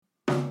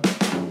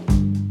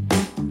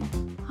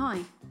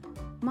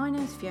My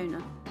name's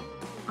Fiona.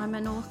 I'm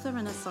an author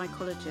and a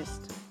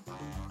psychologist.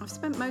 I've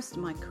spent most of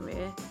my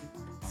career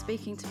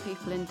speaking to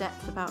people in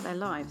depth about their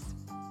lives,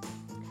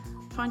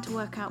 trying to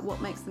work out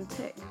what makes them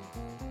tick.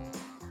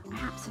 I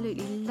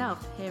absolutely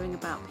love hearing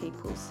about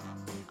people's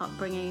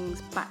upbringings,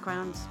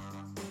 backgrounds.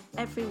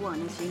 Everyone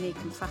is unique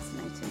and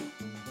fascinating.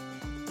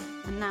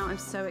 And now I'm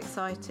so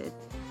excited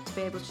to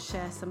be able to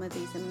share some of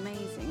these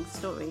amazing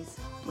stories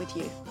with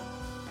you.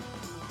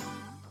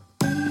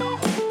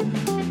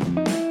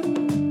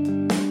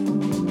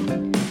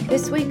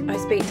 This week I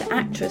speak to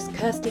actress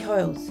Kirsty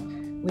Hoyles.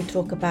 We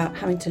talk about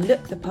having to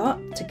look the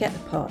part to get the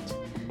part,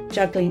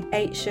 juggling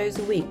 8 shows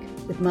a week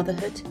with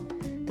motherhood,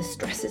 the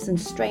stresses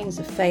and strains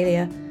of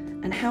failure,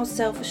 and how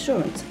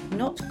self-assurance,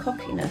 not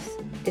cockiness,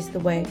 is the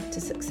way to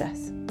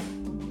success.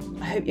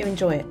 I hope you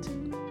enjoy it.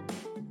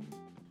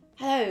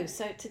 Hello,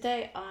 so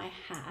today I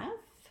have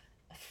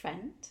a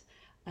friend,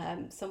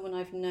 someone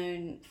I've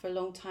known for a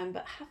long time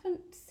but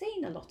haven't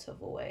seen a lot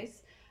of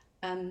always,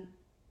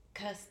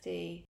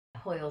 Kirsty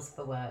Hoyles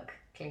for work,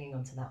 clinging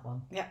on to that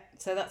one. Yeah,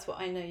 so that's what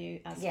I know you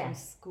as from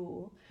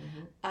school.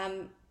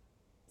 Mm-hmm.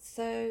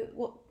 So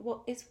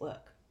what is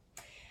work?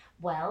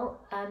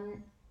 Well,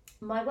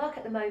 my work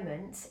at the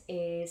moment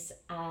is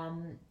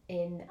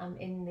in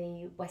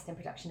the West End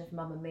production of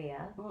Mamma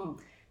Mia,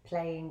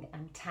 playing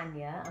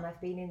Tanya, and I've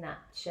been in that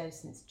show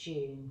since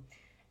June.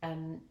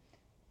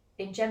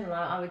 In general,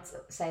 I would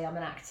say I'm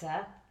an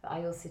actor, but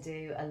I also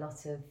do a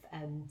lot of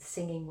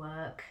singing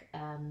work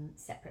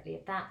separately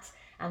of that,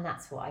 and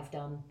that's what I've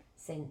done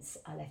since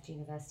I left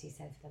university,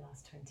 so for the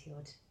last 20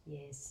 odd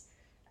years.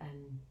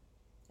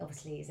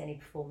 Obviously, as any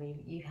performer,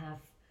 you have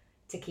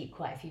to keep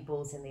quite a few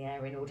balls in the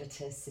air in order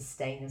to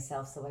sustain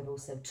yourself, so I've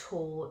also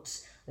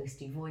taught, I used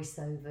to do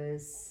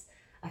voiceovers,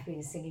 I've been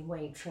a singing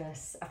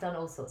waitress, I've done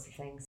all sorts of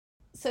things.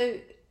 So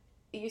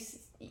you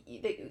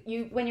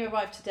when you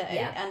arrived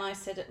today, and I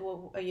said,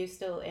 well, are you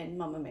still in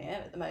Mamma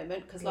Mia at the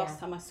moment? Because last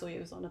time I saw you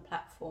was on a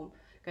platform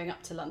going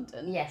up to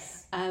London.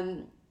 Yes.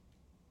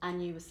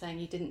 And you were saying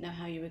you didn't know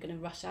how you were going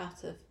to rush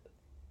out of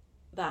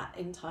that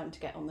in time to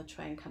get on the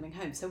train coming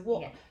home.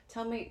 So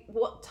tell me,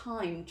 what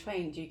time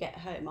train do you get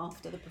home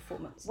after the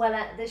performance? Well,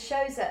 the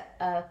show's at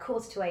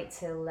 7:45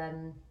 till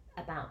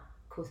about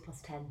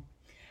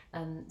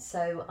 10:15.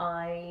 So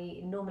I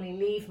normally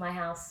leave my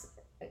house,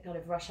 kind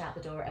of rush out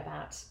the door at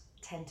about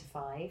 10 to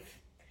 5,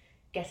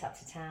 get up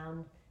to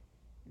town,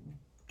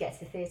 get to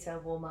the theatre,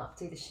 warm up,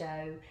 do the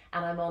show,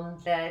 and I'm on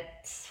the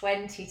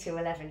 20 to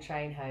 11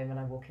 train home, and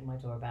I walk in my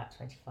door about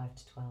 25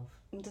 to 12.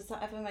 And does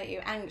that ever make you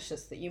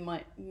anxious that you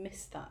might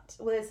miss that?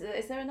 Well, is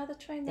there another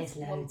train? There's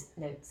loads.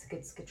 No, it's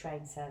a good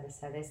train service,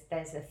 so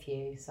there's a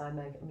few, so I'm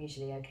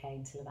usually okay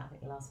until about, I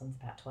think the last one's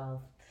about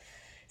 12.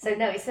 So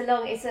no,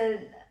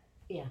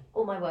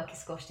 all my work is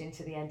squashed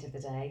into the end of the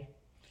day.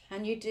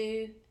 And you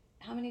do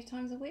how many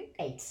times a week?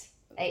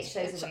 8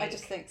 shows a week. I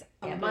just think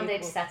Monday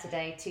to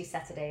Saturday, 2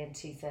 Saturday and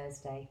 2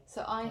 Thursday.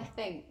 So I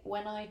think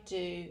when I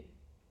do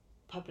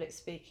public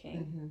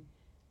speaking,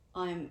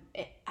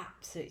 it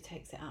absolutely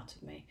takes it out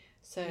of me.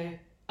 So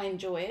I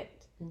enjoy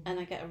it and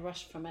I get a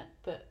rush from it.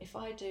 But if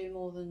I do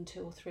more than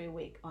 2 or 3 a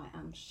week, I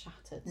am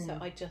shattered. So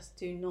I just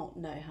do not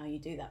know how you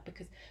do that,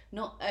 because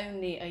not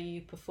only are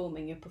you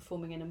performing, you're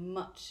performing in a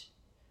much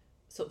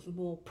sort of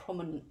more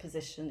prominent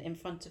position in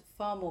front of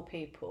far more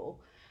people,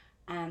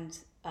 and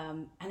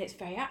it's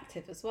very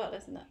active as well,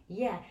 isn't it?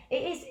 Yeah,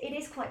 it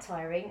is quite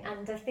tiring,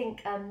 and I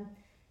think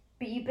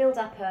but you build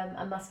up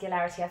a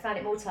muscularity. I found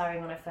it more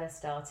tiring when I first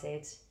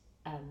started,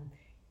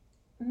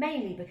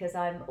 mainly because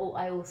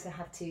I also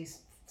have 2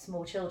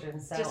 small children,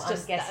 so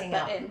I'm getting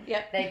up.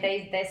 Yep.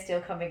 They're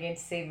still coming in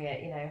to see me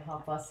at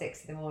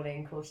 6:30 in the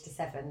morning,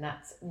 6:45.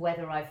 That's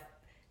whether I've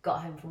got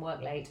home from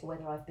work late or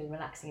whether I've been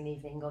relaxing an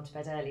evening and gone to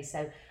bed early.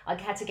 So I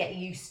had to get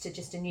used to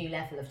just a new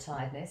level of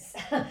tiredness.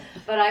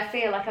 But I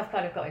feel like I've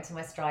kind of got into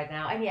my stride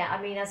now. And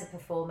as a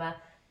performer,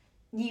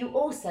 you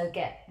also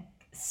get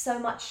so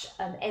much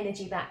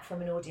energy back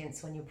from an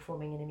audience when you're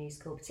performing in a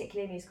musical,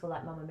 particularly a musical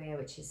like Mamma Mia,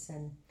 which is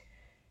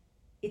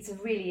it's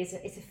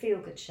a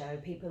feel-good show.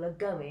 People are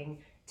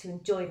going to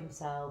enjoy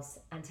themselves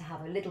and to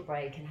have a little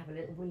break and have a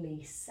little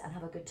release and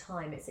have a good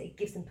time. It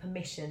gives them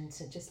permission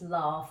to just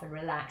laugh and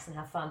relax and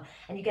have fun,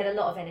 and you get a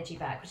lot of energy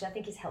back, which I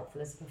think is helpful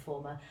as a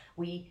performer.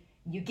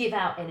 You give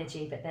out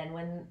energy, but then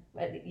when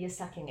you're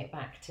sucking it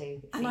back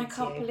to and I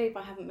can't believe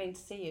I haven't been to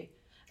see you.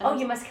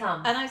 You must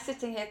come. And I'm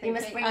sitting here thinking, you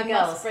must bring the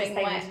girls, because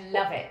they would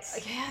love it.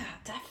 Yeah,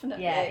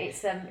 definitely. Yeah,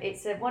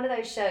 it's one of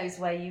those shows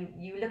where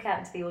you look out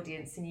into the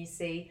audience and you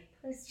see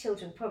those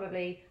children,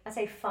 probably, I'd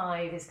say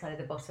 5 is kind of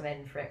the bottom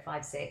end for it,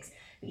 5, 6.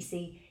 But you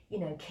see,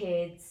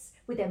 kids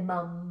with their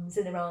mums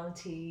and their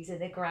aunties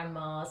and their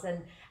grandmas,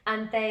 and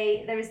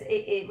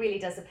it really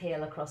does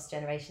appeal across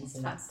generations.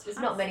 And there's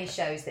not many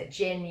shows that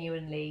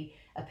genuinely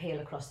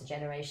appeal across the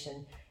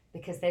generation,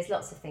 because there's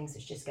lots of things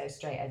that just go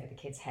straight over the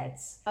kids'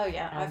 heads. Oh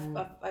yeah,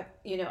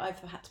 I've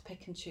had to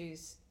pick and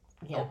choose,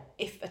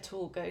 if at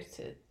all, go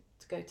to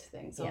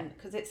things on,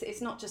 because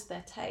it's not just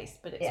their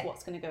taste, but it's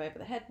what's going to go over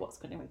the head, what's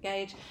going to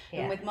engage.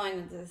 And with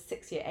mine, there's a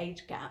 6-year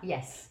age gap.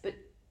 Yes. But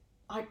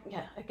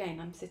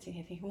I'm sitting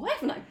here thinking, why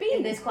haven't I been?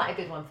 And there's quite a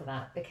good one for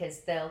that,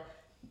 because they'll,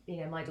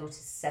 my daughter's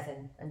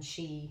 7 and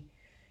she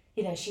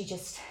loves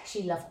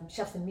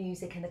the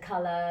music and the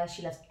colour.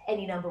 She loves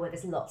any number where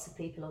there's lots of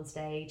people on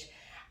stage.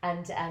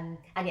 And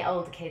yet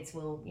older kids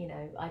will,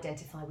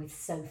 identify with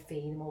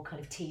Sophie, the more kind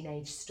of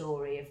teenage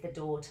story of the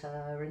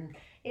daughter, and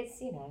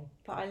it's,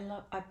 But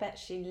I bet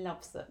she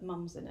loves that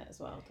mum's in it as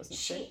well, doesn't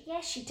she?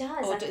 Yeah, she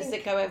does. Or does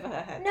it go over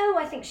her head? No,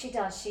 I think she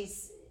does.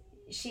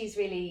 She's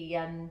really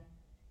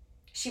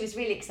she was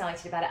really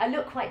excited about it. I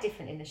look quite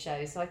different in the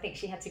show, so I think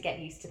she had to get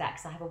used to that,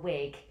 because I have a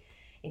wig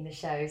in the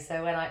show.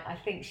 So when I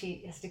think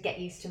she has to get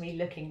used to me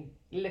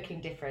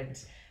looking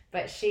different.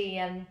 But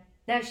she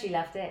she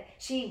loved it.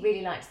 She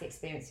really likes the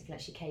experience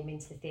of, she came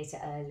into the theatre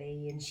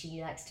early, and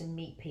she likes to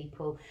meet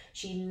people.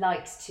 She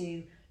likes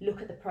to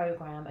look at the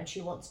programme, and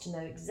she wants to know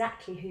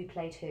exactly who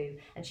played who.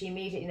 And she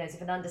immediately knows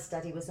if an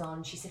understudy was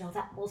on, she said, oh,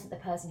 that wasn't the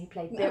person who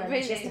played Bill. Really?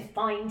 And she has to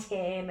find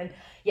him. And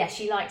yeah,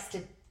 she likes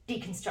to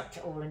deconstruct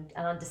it all and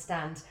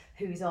understand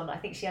who's on. I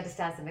think she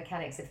understands the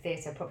mechanics of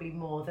theatre probably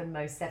more than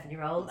most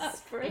 7-year-olds.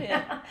 That's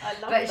brilliant. I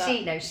love but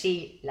that.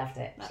 she loved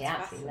it. That's she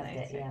absolutely loved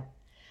it. Yeah.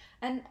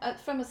 And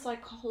from a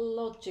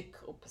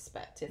psychological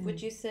perspective, would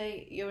you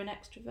say you're an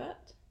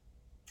extrovert?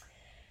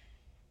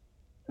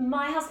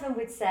 My husband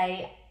would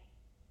say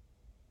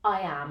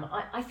I am.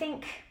 I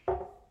think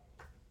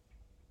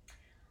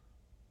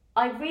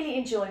I really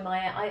enjoy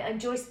I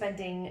enjoy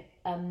spending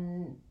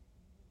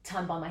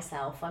time by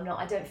myself.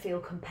 I don't feel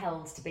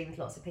compelled to be with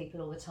lots of people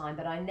all the time,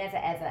 but I never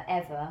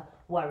ever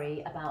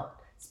worry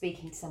about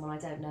speaking to someone I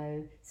don't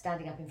know,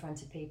 standing up in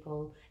front of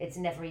people. I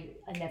never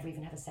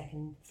even have a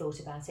second thought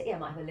about it. Yeah, I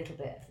might have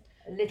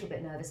a little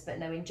bit nervous, but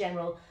no, in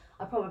general,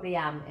 I probably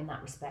am in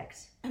that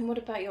respect. And what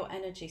about your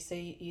energy? So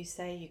you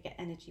say you get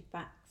energy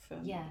back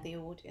from the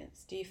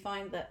audience. Do you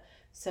find that,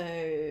 so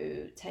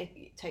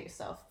take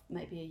yourself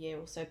maybe a year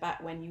or so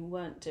back when you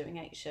weren't doing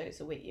 8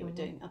 shows a week, you were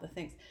doing other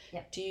things.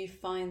 Yep. Do you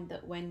find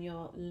that when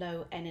you're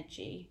low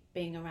energy,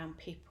 being around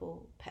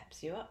people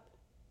peps you up?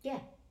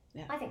 Yeah.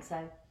 I think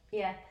so.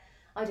 Yeah,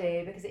 I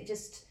do, because it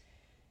just,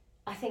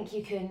 I think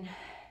you can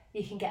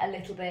get a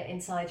little bit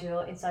inside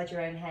your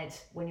own head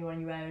when you're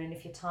on your own, and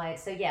if you're tired.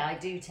 So yeah, I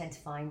do tend to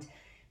find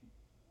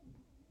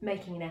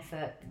making an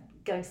effort,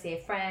 going to see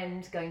a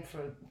friend, going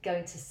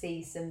to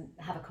see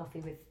have a coffee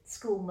with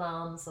school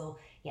mums, or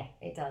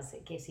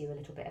it gives you a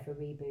little bit of a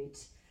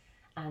reboot.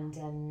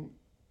 And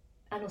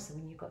also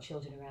when you've got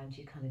children around,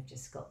 you kind of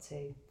just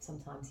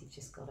sometimes you've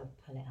just got to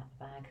pull it out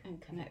the bag and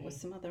connect with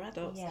some other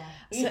adults. Yeah.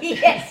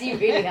 Yes, you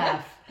really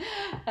have.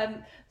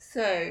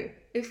 So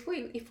if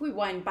we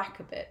wind back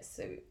a bit,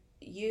 so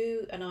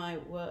you and I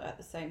were at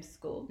the same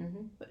school,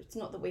 but it's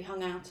not that we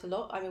hung out a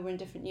lot. I mean, we're in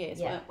different years,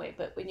 weren't we?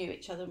 But we knew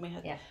each other, and we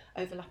had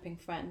overlapping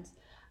friends.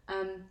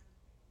 And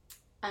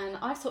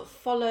I sort of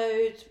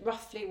followed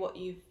roughly what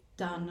you've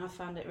done. I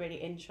found it really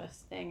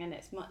interesting, and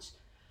it's much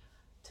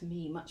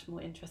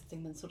more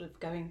interesting than sort of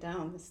going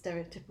down the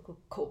stereotypical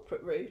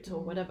corporate route or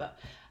whatever.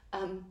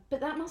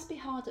 But that must be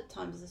hard at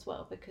times as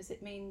well, because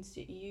it means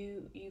that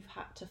you've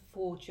had to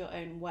forge your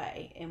own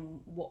way in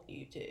what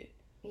you do.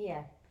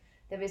 Yeah,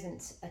 there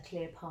isn't a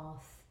clear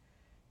path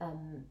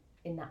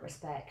in that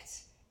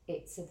respect.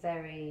 It's a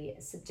very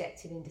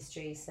subjective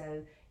industry,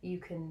 so you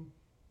can,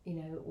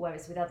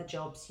 whereas with other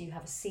jobs you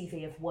have a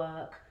CV of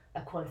work,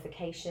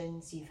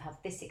 qualifications, you have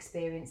this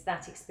experience,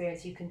 that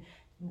experience, you can,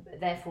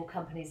 therefore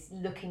companies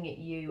looking at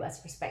you as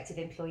a prospective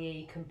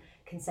employee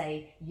can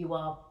say you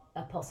are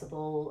a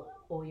possible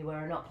or you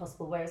are not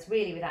possible, whereas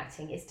really with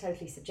acting it's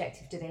totally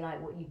subjective. Do they like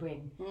what you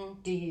bring?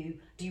 Do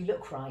you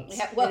look right?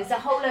 There's a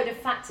whole load of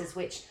factors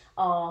which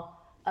are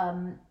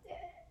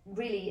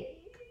really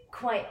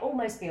quite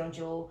almost beyond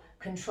your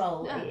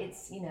control.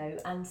 It's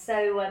and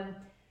so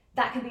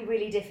that can be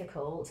really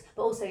difficult,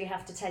 but also you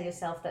have to tell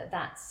yourself that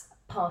that's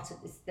part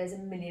of this. There's a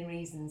million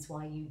reasons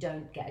why you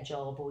don't get a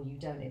job, or you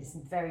don't. It's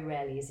very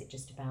rarely is it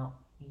just about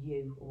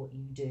you or what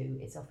you do.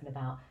 It's often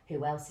about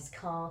who else is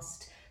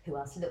cast, who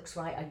else looks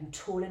right, are you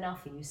tall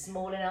enough, are you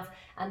small enough,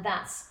 and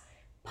that's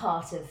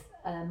part of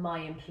my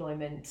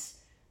employment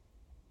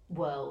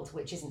world,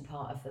 which isn't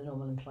part of the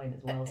normal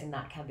employment world, and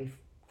that can be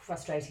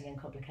frustrating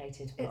and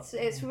complicated.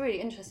 It's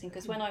really interesting,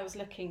 because when I was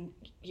looking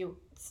your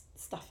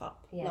stuff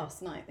up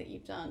last night that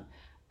you've done,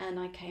 and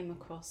I came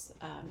across,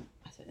 I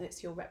don't know,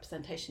 it's your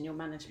representation, your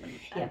management.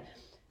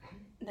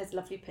 There's a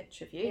lovely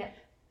picture of you.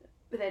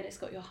 But then it's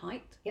got your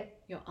height,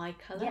 your eye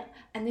colour,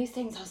 and these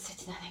things. I was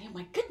sitting there thinking, oh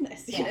my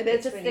goodness,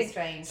 there's it's really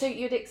strange. So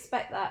you'd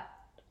expect that,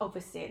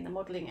 obviously, in the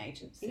modelling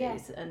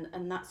agencies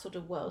and that sort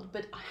of world.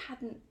 But it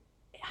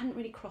hadn't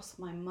really crossed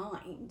my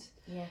mind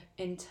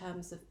in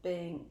terms of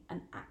being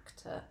an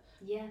actor.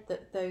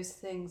 That those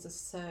things are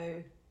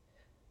so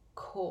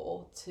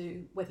core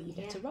to whether you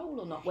get a role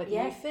or not, whether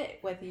you fit,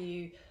 whether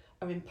you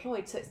are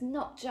employed. So it's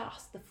not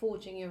just the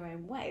forging your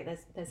own way,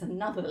 there's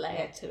another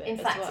layer to it. In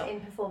fact,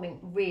 in performing,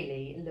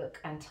 really look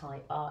and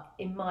type are,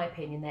 in my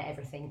opinion, they're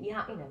everything. You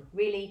have,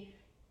 really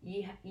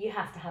you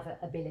have to have an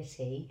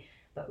ability,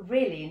 but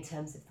really in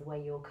terms of the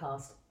way you're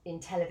cast in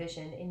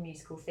television, in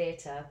musical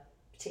theatre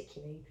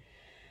particularly,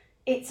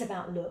 it's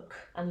about look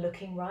and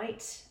looking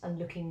right and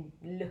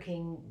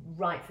looking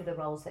right for the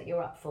roles that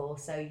you're up for.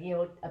 So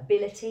your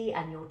ability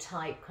and your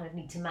type kind of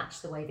need to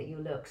match the way that you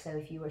look. So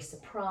if you're a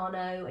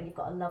soprano and you've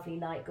got a lovely,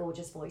 light,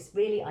 gorgeous voice,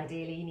 really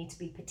ideally you need to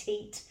be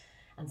petite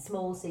and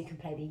small so you can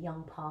play the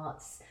young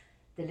parts,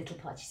 the little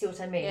parts. You see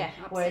what I mean? Yeah,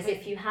 absolutely. Whereas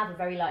if you have a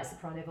very light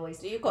soprano voice,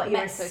 So you've got but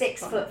you're mezzo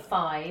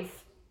 6'5",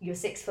 you're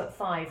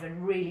 6'5"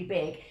 and really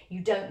big,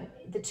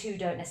 the two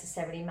don't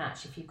necessarily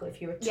match.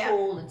 If you're a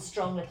tall and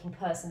strong looking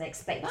person, they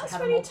expect you to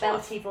have really a more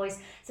belty voice.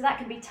 So that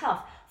can be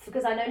tough,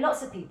 because I know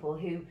lots of people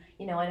who,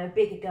 I know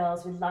bigger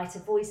girls with lighter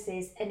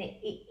voices, and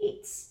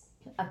it's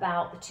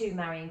about the two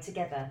marrying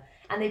together.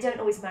 And they don't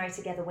always marry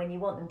together when you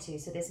want them to.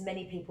 So there's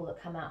many people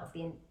that come out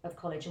of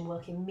college and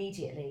work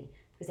immediately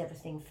because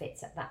everything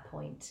fits at that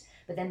point.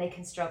 But then they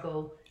can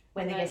struggle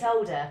when they get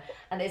older.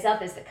 And there's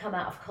others that come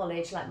out of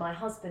college, like my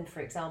husband, for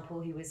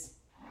example, who was,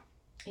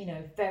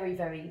 very,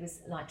 very, he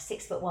was like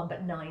 6'1"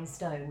 but 9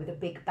 stone with a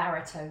big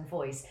baritone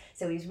voice.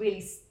 So he was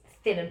really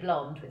thin and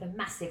blonde with a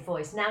massive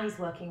voice. Now he's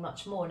working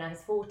much more. Now he's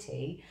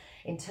 40,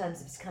 in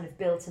terms of kind of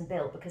built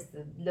because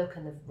the look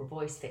and the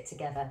voice fit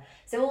together.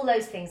 So all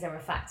those things are a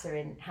factor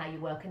in how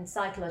you work, and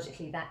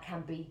psychologically that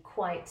can be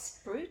quite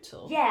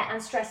brutal. Yeah,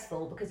 and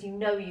stressful, because you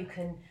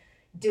can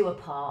do a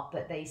part,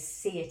 but they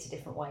see it a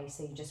different way,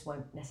 so you just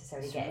won't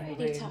necessarily get in the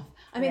room. It's really tough.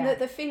 I mean,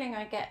 the feeling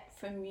I get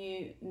from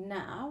you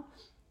now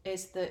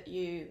is that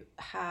you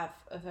have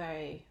a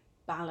very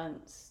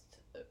balanced,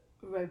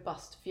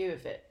 robust view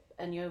of it,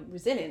 and you're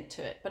resilient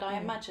to it. But I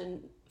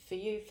imagine for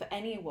you, for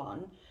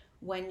anyone,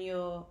 when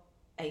you're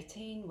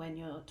 18, when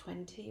you're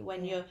 20,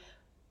 when you're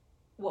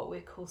what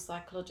we call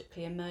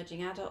psychologically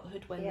emerging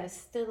adulthood, when you're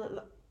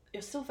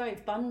still very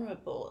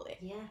vulnerable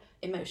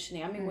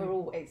emotionally. I mean, we're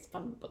always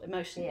vulnerable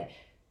emotionally. Yeah.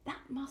 That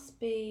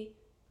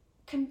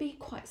can be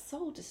quite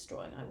soul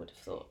destroying, I would have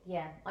thought.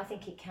 Yeah, I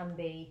think it can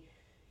be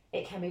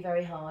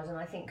very hard, and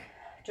I think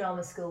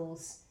drama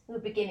schools were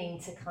beginning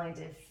to kind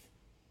of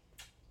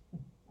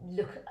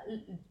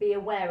be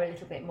aware a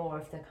little bit more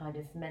of the kind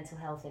of mental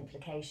health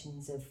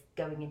implications of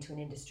going into an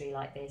industry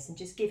like this, and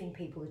just giving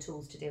people the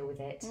tools to deal with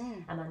it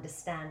and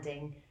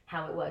understanding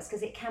how it works,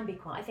 because it can be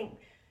I think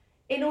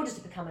in order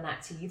to become an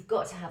actor, you've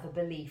got to have a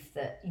belief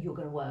that you're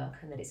going to work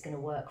and that it's going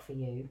to work for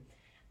you,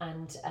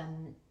 and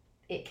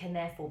it can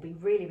therefore be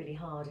really, really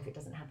hard if it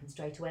doesn't happen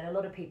straight away. And a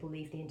lot of people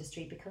leave the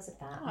industry because of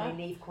that. And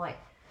they leave quite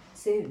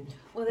soon.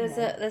 Well,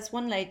 there's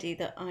one lady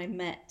that I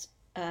met.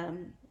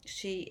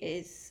 She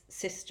is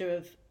sister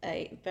of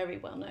a very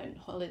well-known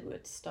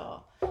Hollywood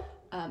star,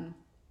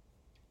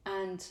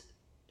 and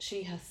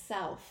she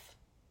herself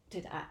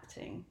did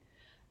acting,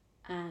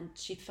 and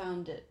she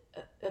found it.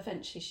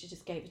 Eventually, she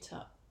just gave it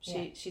up.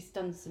 She's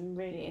done some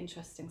really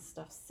interesting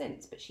stuff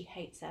since, but she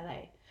hates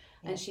LA,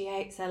 and she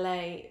hates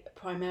LA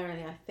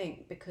primarily, I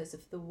think, because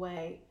of the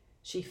way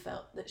she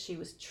felt that she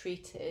was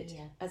treated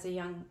as a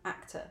young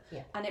actor.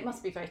 And it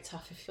must be very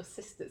tough if your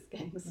sister's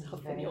getting the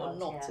stuff and you're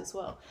not as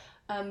well.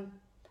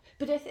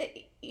 But I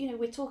think,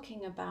 we're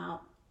talking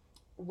about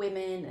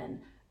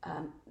women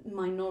and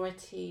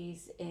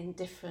minorities in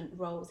different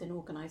roles in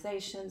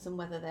organisations and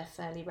whether they're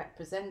fairly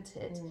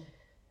represented.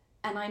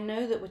 And I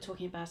know that we're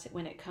talking about it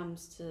when it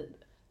comes to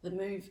the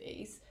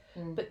movies,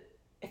 but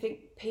I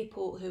think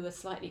people who are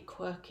slightly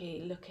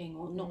quirky looking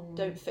or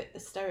don't fit the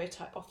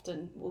stereotype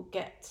often will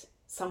get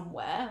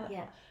somewhere.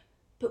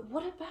 But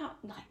what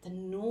about like the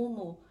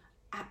normal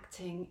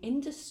acting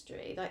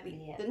industry, like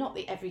the not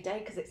the everyday,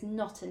 because it's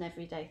not an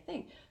everyday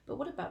thing, but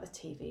what about the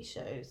TV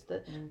shows,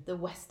 the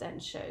West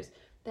End shows?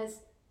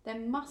 There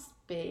must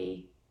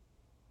be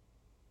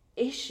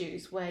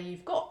issues where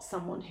you've got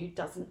someone who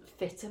doesn't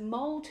fit a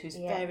mold, who's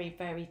very,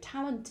 very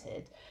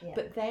talented,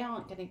 but they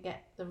aren't going to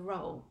get the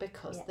role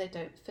because they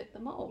don't fit the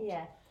mold.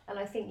 And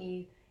I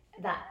think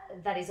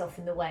that is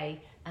often the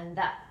way, and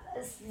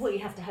that's what you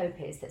have to hope,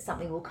 is that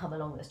something will come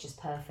along that's just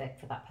perfect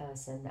for that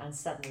person, and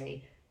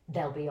suddenly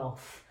they'll be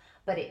off.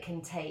 But it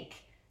can take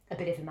a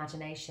bit of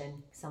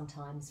imagination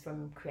sometimes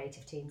from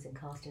creative teams and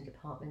casting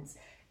departments.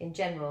 In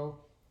general,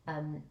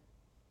 I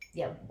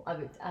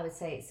would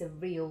say it's a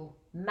real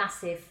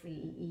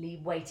massively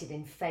weighted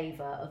in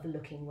favour of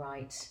looking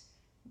right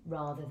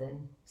rather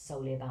than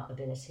solely about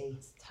ability.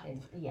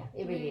 It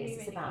really is.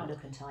 It's about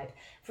look and type.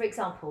 For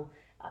example,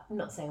 I'm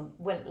not saying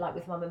like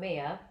with Mamma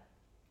Mia,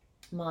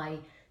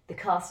 the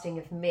casting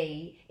of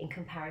me in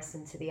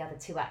comparison to the other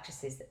two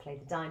actresses that play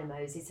the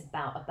dynamos is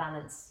about a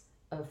balance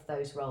of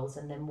those roles,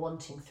 and then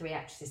wanting three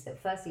actresses that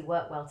firstly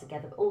work well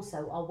together but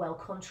also are well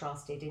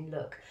contrasted in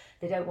look.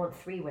 They don't want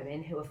three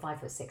women who are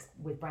 5'6"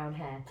 with brown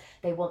hair.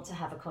 They want to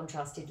have a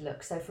contrasted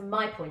look. So from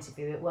my point of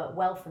view, it worked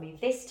well for me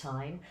this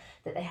time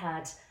that they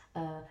had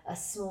a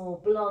small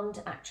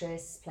blonde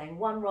actress playing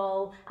one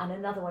role and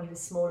another one who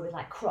was smaller with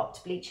like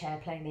cropped bleach hair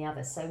playing the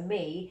other. So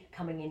me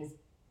coming in as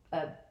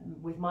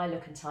with my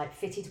look and type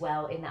fitted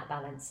well in that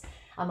balance.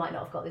 I might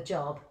not have got the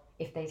job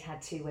if they'd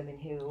had two women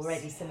who were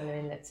already similar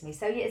in look to me.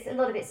 So a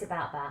lot of it's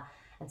about that,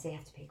 and so you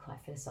have to be quite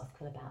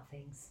philosophical about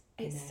things.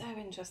 It's so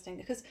interesting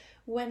because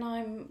when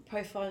I'm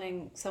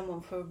profiling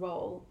someone for a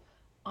role,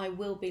 I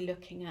will be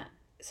looking at,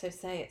 so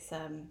say it's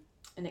an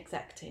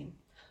exec team,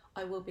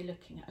 I will be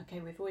looking at, okay,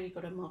 we've already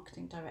got a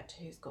marketing director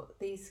who's got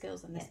these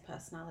skills and this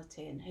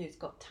personality and who's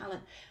got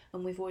talent,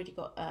 and we've already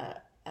got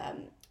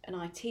an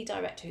IT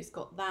director who's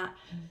got that.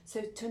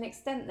 So to an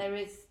extent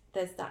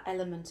there's that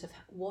element of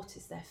what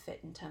is their fit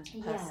in terms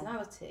of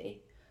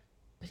personality,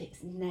 but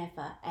it's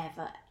never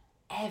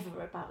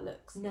ever about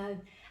looks. No,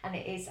 and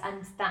it is,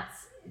 and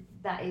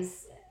that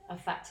is a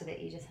factor that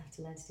you just have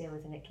to learn to deal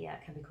with, and it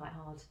can be quite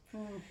hard.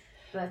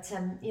 But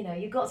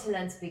you've got to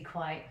learn to be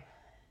quite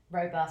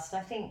robust.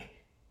 I think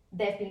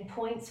there have been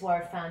points where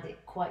I've found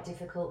it quite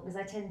difficult, because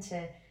I tend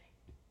to,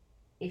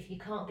 if you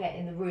can't get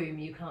in the room,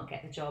 you can't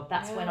get the job.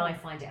 That's when I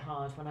find it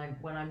hard, when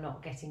I'm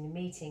not getting the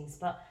meetings.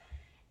 But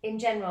in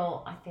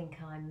general, I think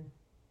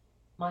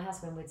my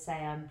husband would say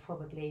I'm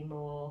probably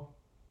more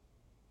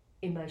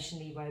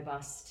emotionally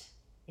robust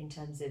in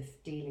terms of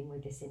dealing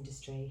with this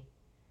industry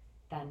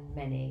than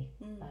many.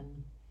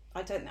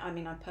 I personally,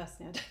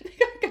 I don't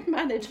think I can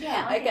manage.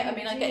 Yeah, I get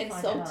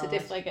insulted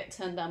if I get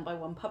turned down by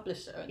one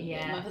publisher, and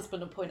my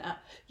husband will point out,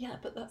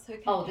 but that's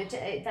okay. Oh,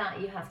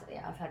 that you have to.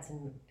 Yeah, I've had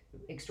some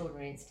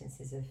extraordinary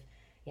instances of,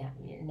 you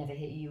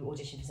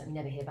audition for something,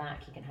 you never hear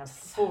back. You can have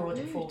four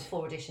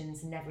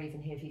auditions and never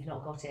even hear if you've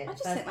not got it. I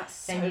just think that's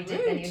so rude.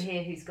 Then you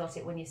hear who's got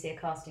it when you see a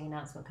casting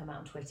announcement come out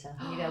on Twitter,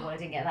 and you go, well, I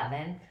didn't get that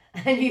then,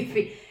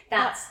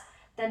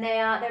 and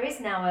there is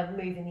now a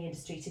move in the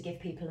industry to give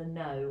people a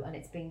no, and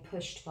it's being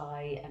pushed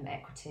by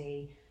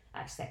Equity,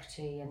 Access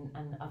Equity,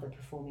 and other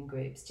performing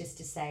groups, just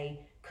to say,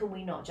 can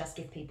we not just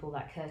give people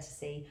that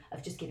courtesy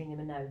of just giving them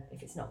a no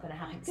if it's not going to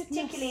happen?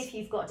 Particularly if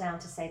you've got down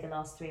to, say, the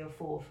last 3 or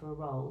 4 for a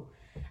role.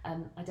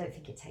 I don't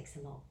think it takes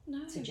a lot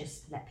to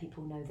just let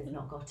people know they've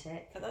not got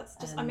it. But that's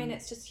just,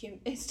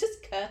 it's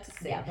just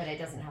courtesy. Yeah, but it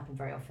doesn't happen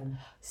very often.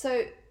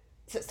 So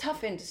it's a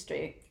tough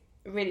industry,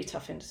 really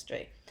tough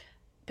industry.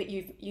 But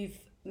you've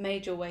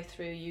made your way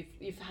through.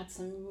 You've had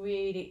some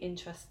really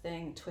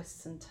interesting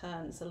twists and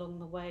turns along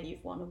the way.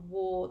 You've won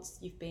awards.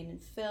 You've been in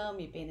film.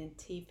 You've been in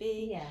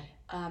TV. Yeah.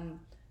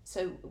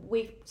 So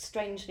we,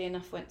 strangely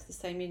enough, went to the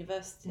same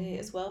university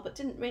as well, but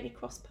didn't really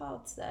cross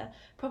paths there.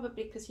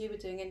 Probably because you were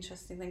doing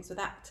interesting things with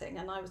acting,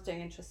 and I was doing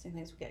interesting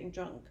things with getting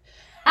drunk.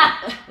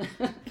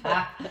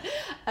 But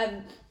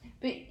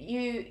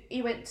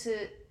you went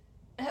to.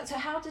 So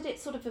how did it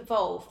sort of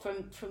evolve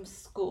from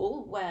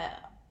school, where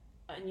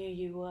I knew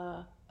you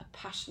were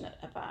passionate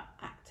about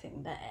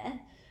acting there,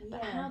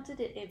 but how did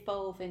it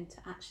evolve into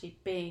actually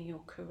being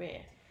your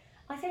career?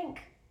 I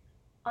think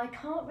I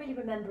can't really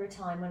remember a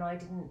time when I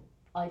didn't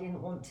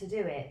want to do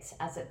it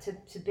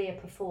to be a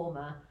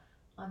performer.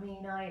 I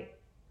mean,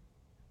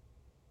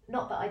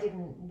 not that I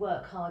didn't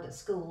work hard at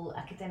school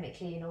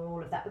academically and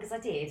all of that, because I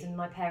did, and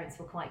my parents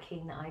were quite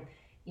keen that I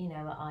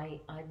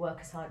work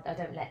as hard. I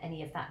don't let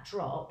any of that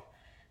drop,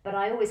 but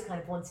I always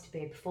kind of wanted to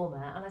be a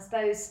performer. And I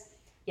suppose,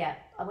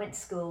 I went to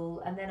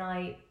school, and then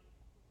I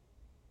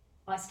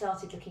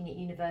started looking at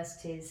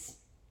universities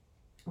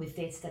with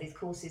theatre studies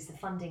courses. The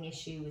funding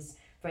issue was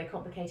very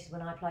complicated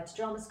when I applied to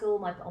drama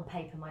school. On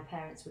paper, my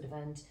parents would have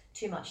earned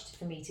too much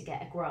for me to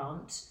get a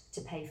grant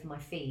to pay for my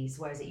fees,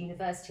 whereas at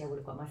university I would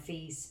have got my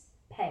fees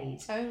paid.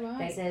 Oh,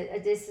 right.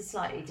 There's a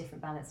slightly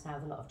different balance now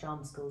with a lot of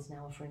drama schools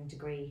now offering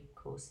degree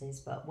courses,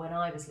 but when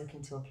I was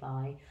looking to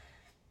apply,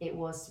 it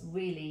was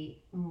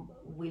really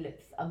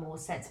a more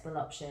sensible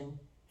option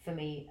for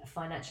me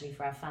financially,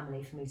 for our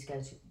family, for me to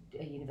go to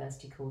a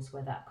university course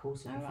where that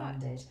course would be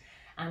funded.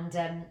 And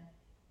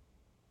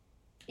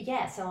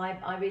so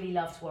I really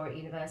loved Warwick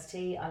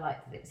University. I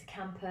liked that it was a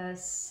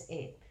campus.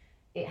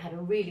 It had a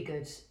really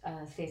good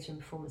theatre and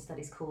performance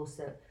studies course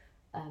that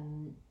I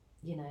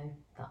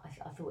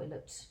thought it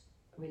looked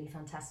really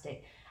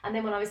fantastic. And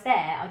then when I was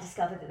there, I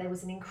discovered that there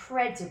was an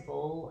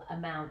incredible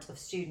amount of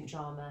student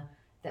drama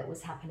that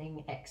was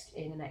happening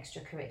in an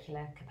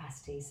extracurricular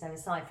capacity. So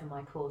aside from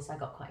my course, I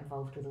got quite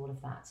involved with all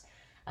of that.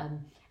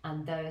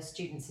 And those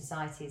student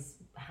societies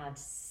had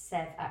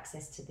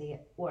access to the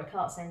Warwick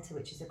Arts Centre,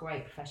 which is a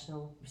great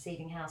professional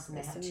receiving house, and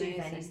they have 2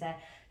 venues there,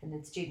 and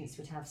the students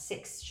would have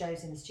 6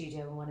 shows in the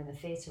studio and 1 in the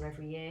theatre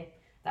every year.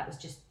 That was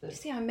just...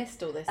 See, I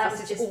missed all this.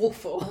 This is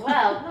awful.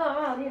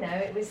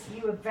 It was,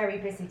 you were very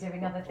busy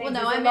doing other things.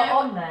 Well, no,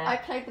 on there. I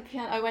played the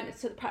piano. I went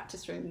to the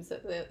practice rooms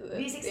at the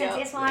Music Centre.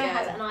 Yes, I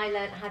had, and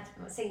I had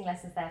singing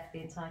lessons there for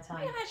the entire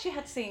time. I actually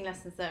had singing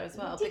lessons there as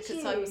well,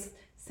 I was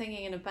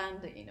singing in a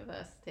band at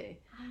university,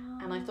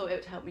 and I thought it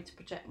would help me to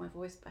project my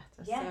voice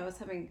better. So I was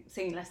having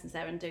singing lessons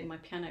there and doing my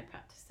piano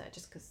practice there,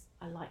 just because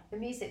I liked the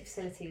music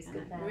facility was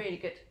good there. Really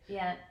good.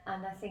 Yeah,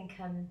 and I think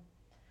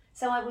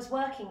so I was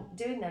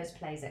doing those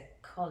plays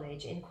at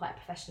college in quite a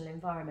professional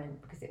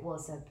environment, because it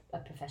was a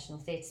professional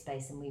theatre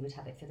space, and we would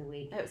have it for the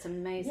week. It was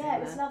amazing. Yeah,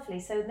 it was lovely.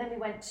 So then we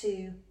went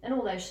to, and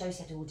all those shows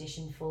you had to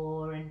audition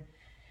for, and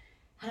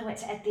I went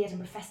to the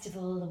Edinburgh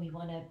Festival, and we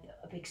won a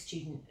big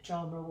student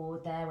drama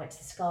award there. Went to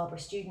the Scarborough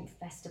Student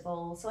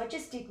Festival. So I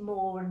just did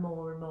more and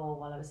more and more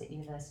while I was at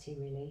university,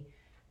 really.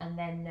 And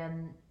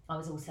then I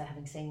was also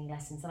having singing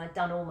lessons, and I'd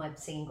done all my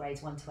singing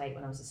grades 1 to 8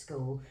 when I was at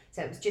school.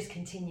 So it was just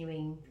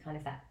continuing kind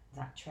of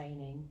that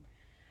training.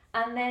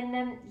 And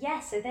then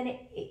so then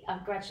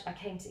I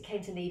came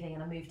to leaving,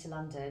 and I moved to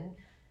London,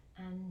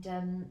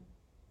 and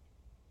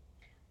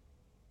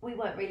we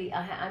weren't really.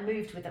 I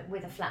moved with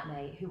a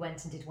flatmate who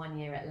went and did 1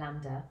 year at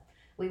LAMDA.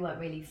 We weren't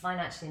really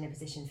financially in a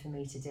position for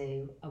me to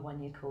do a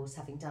 1 year course,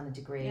 having done a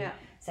degree. Yeah.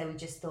 So we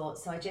just thought.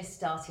 So I just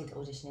started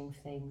auditioning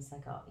for things. I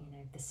got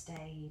the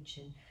stage,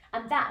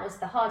 and that was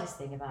the hardest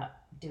thing about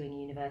doing a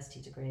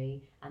university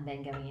degree and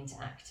then going into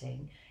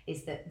acting,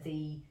 is that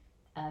the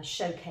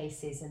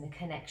showcases and the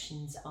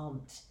connections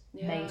aren't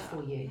made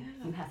for you.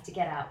 Yeah. You have to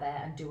get out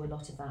there and do a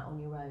lot of that on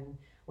your own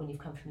when you've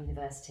come from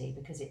university,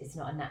 because it's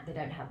not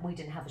we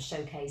didn't have a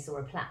showcase or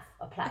a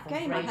platform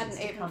Again, for I agents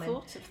hadn't even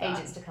thought of that.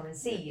 agents to come and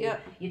see you. Yeah.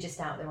 You're just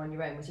out there on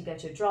your own. Whereas you go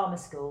to a drama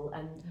school,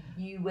 and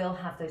you will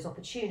have those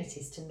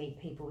opportunities to meet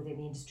people within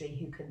the industry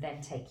who can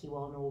then take you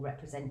on or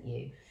represent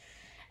you.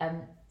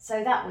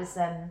 So that was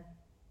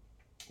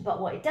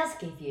but what it does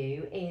give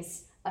you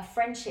is a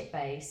friendship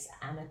base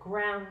and a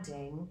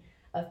grounding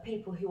of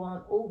people who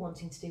aren't all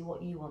wanting to do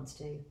what you want to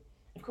do.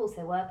 Of course,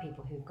 there were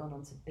people who've gone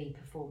on to be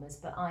performers,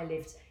 but I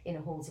lived in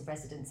a halls of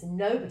residence, and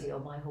nobody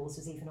on my halls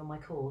was even on my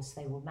course.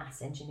 They were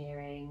maths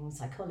engineering,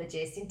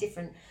 psychologists, in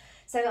different.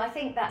 So I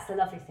think that's the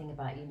lovely thing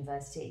about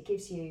university. It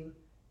gives you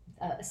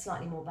a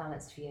slightly more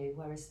balanced view,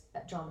 whereas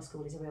at drama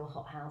school is a real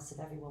hothouse of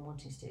everyone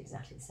wanting to do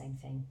exactly the same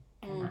thing.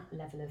 And that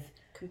level of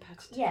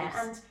competitive.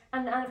 Yeah,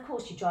 and of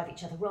course you drive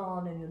each other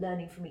on, and you're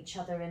learning from each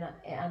other, and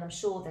I'm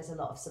sure there's a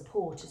lot of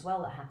support as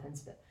well that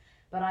happens.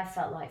 But I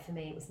felt like for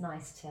me it was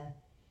nice to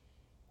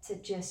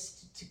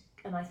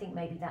and I think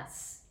maybe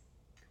that's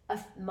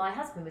my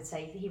husband would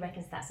say he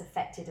reckons that's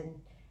affected and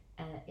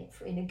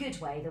in a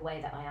good way the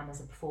way that I am as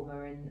a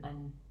performer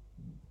and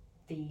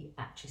the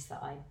actress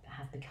that I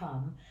have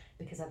become,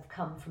 because I've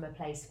come from a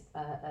place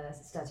a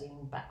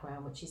studying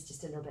background which is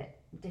just a little bit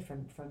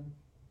different from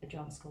a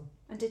drama school.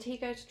 And did he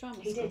go to drama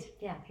school? He did,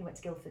 yeah. He went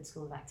to Guildford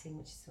School of Acting,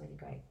 which is a really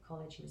great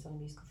college. He was on a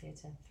musical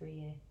theatre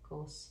 3-year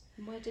course.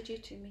 And where did you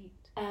two meet?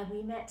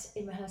 We met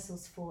in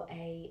rehearsals for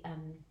a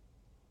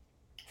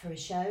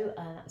show.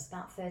 That was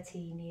about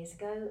 13 years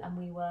ago,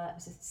 and it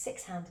was a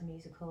 6-hander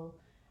musical,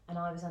 and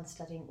I was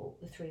understudying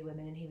the 3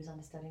 women, and he was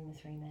understudying the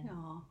 3 men.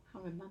 Oh, how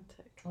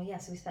romantic. Well, yeah,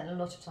 so we spent a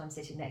lot of time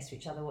sitting next to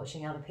each other,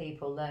 watching other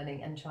people,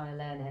 learning and trying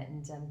to learn it,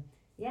 and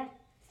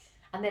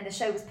and then the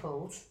show was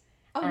pulled.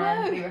 Oh,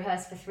 and no. we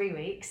rehearsed for 3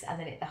 weeks, and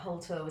then the whole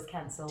tour was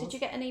cancelled. Did you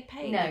get any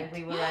pay? No,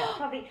 we were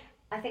probably.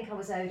 I think I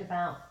was owed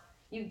about.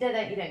 You don't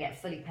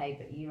get fully paid,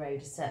 but you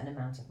owed a certain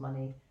amount of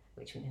money,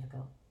 which we never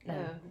got. No,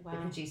 Oh, wow. the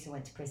producer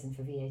went to prison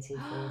for VAT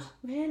fraud.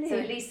 Really? So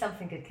at least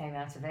something good came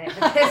out of it,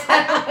 because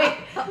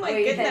my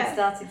we then goodness.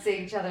 started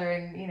seeing each other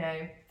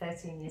in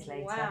 13 years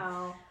later.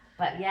 Wow.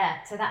 But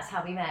yeah, so that's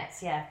how we met.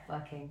 Yeah,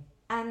 working.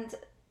 And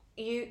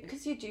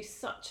because you do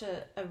such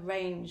a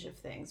range of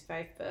things,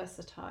 very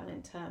versatile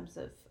in terms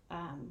of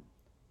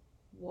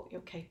what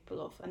you're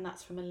capable of, and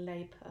that's from a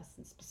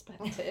layperson's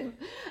perspective.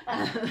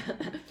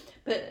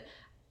 But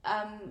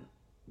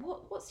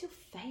what's your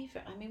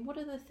favourite? I mean, what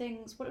have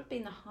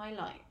been the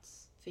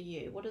highlights for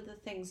you? What are the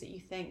things that you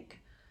think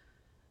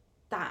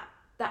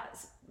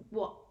that's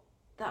what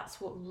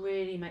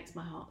really makes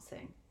my heart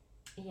sing?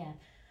 Yeah,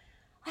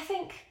 I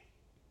think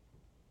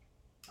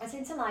I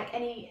tend to like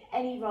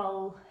any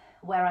role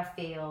where I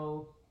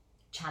feel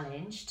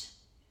challenged,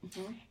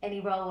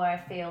 any role where I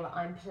feel that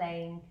I'm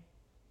playing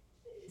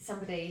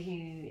somebody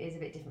who is a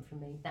bit different from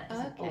me. That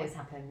doesn't always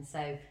happen.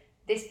 So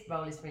this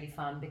role is really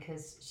fun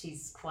because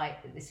she's quite,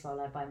 this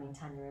role by me and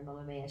Tanya and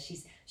Mamma Mia,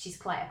 she's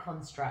quite a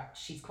construct.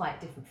 She's quite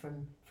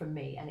different from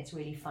me, and it's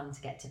really fun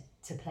to get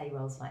to play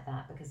roles like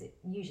that, because it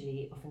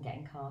usually often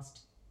getting cast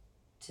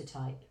to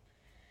type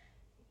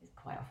is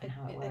quite often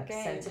how it works.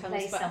 Again, so to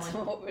play someone,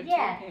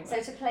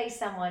 to play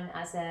someone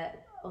as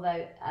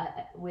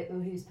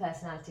whose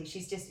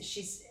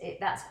personality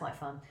that's quite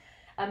fun.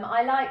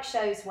 I like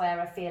shows where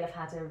I feel I've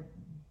had a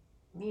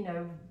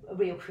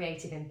real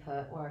creative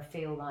input, where I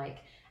feel like,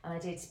 and I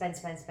did Spend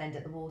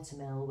at the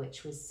Watermill,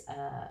 which was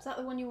Is that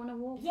the one you won an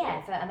award for?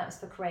 Yeah, and that was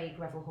for Craig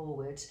Revel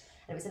Horwood,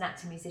 and it was an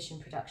actor musician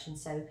production,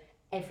 so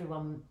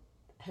everyone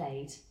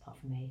played apart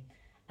from me,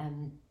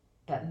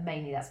 but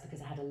mainly that's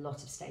because I had a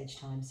lot of stage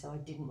time, so I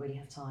didn't really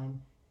have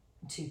time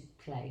to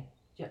play.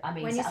 I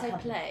mean, when you say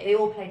play, they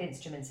all played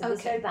instruments. So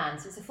there's no band,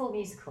 so it's a full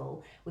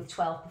musical with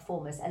 12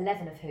 performers,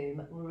 11 of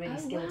whom were really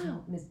skilled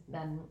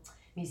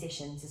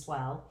musicians as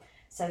well.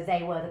 So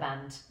they were the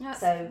band.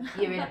 So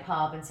you're in a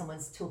pub and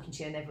someone's talking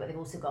to you, and they've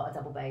also got a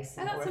double bass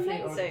or a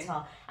flute or a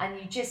guitar, and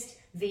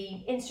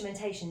the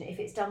instrumentation, if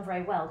it's done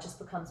very well, just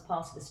becomes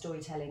part of the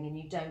storytelling, and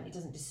it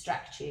doesn't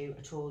distract you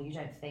at all. You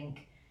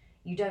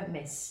don't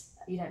miss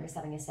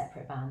having a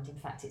separate band. In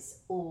fact, it's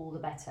all the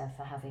better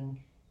for having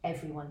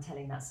everyone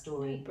telling that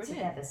story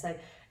together. So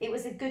it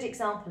was a good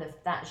example of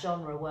that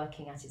genre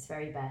working at its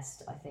very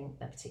best, I think,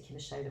 that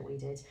particular show that we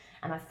did.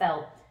 And I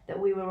felt that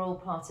we were all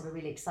part of a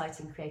really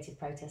exciting creative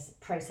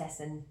process,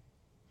 and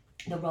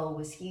the role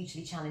was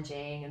hugely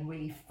challenging and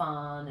really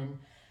fun,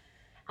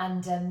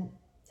 and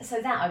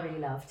so that I really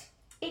loved.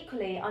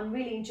 equally, I've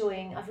really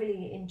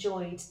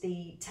enjoyed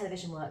the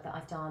television work that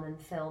I've done and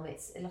film.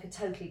 It's like a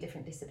totally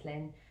different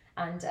discipline,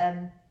 and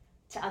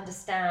to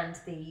understand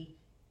the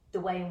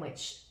way in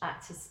which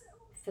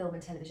film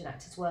and television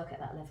actors work at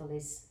that level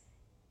is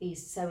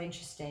so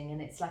interesting,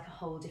 and it's like a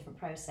whole different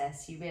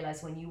process. You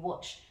realise when you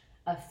watch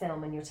a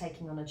film and you're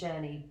taking on a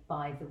journey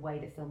by the way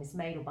the film is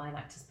made or by an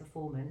actor's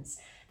performance,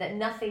 that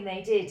nothing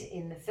they did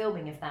in the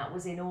filming of that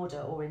was in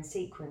order or in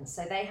sequence.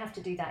 So they have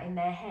to do that in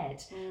their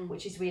head,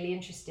 which is really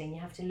interesting.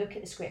 You have to look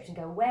at the script and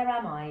go, where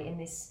am I in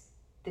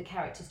the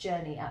character's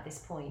journey at this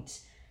point?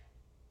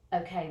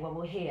 Okay, well,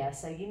 we're here.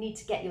 So you need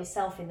to get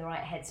yourself in the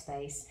right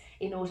headspace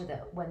in order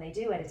that when they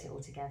do edit it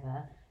all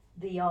together,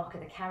 the arc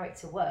of the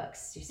character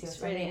works. You see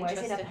what I mean?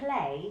 Whereas in a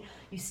play,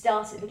 you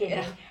start at the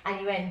beginning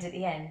and you end at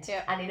the end.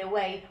 Yeah. And in a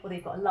way, well,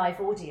 they've got a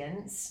live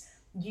audience.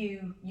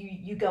 You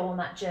go on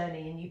that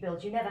journey and you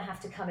build. You never have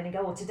to come in and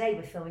go, today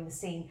we're filming the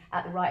scene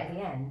at the right at the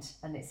end,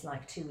 and it's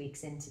like 2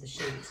 weeks into the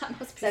shoot. That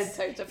must be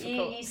so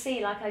difficult. You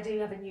see, like, I do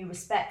have a new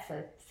respect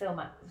for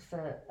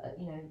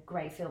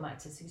great film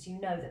actors, because you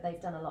know that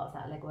they've done a lot of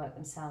that legwork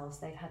themselves.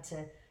 They've had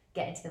to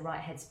get into the right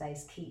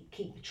headspace,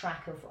 keep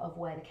track of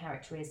where the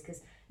character is,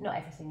 because not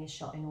everything is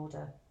shot in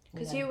order.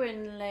 Because you were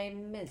in Les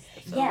Mis.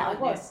 Yeah, I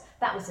was.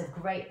 That was a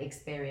great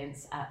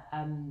experience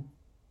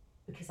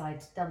because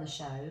I'd done the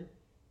show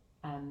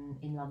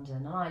in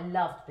London, and I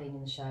loved being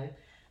in the show.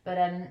 But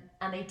and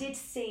they did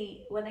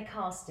see, when they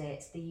cast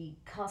it, the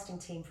casting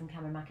team from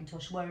Cameron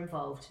Mackintosh were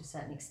involved to a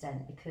certain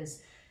extent,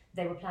 because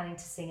they were planning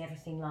to sing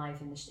everything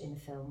live in the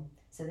film.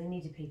 So they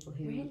needed people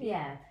who, really?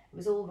 Yeah, it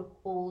was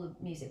all the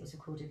music was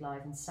recorded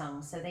live and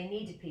sung. So they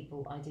needed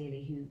people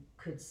ideally who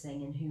could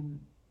sing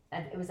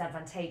and it was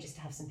advantageous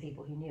to have some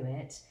people who knew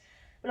it.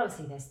 But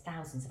obviously there's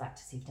thousands of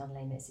actors who've done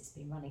Les Mis. It's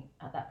been running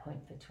at that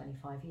point for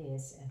 25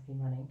 years. It had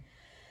been running.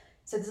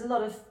 So there's a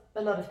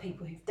lot of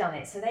people who've done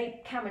it. So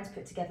Cameron's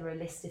put together a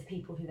list of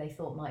people who they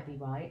thought might be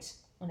right,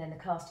 and then the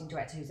casting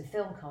director, who's a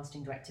film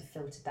casting director,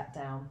 filtered that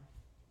down.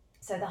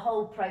 So the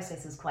whole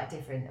process was quite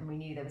different, and we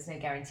knew there was no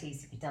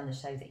guarantees if you'd done the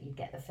show that you'd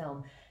get the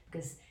film,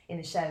 because in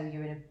the show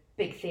you're in a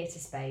big theatre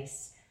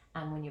space,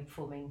 and when you're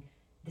performing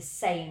the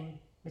same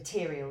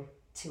material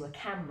to a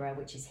camera,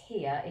 which is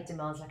here, it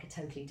demands like a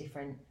totally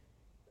different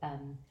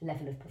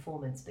level of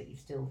performance, but you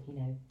still,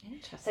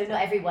 so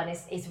not everyone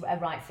is a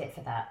right fit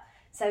for that.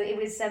 So it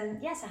was,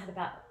 yes, I had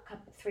about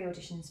 3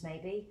 auditions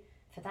maybe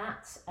for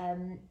that,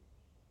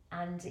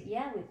 and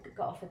yeah, we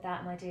got offered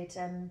that, and I did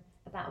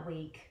about a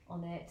week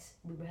on it.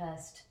 We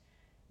rehearsed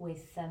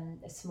with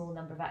a small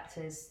number of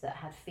actors that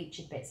had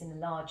featured bits in a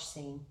large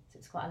scene, so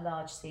it's quite a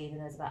large scene, and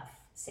there was about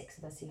 6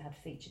 of us who had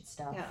featured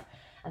stuff,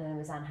 and then there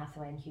was Anne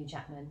Hathaway and Hugh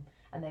Jackman,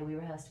 and we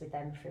rehearsed with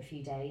them for a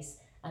few days,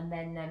 and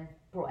then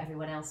brought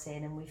everyone else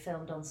in, and we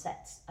filmed on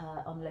set,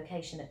 on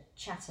location at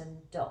Chatham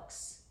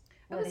Docks.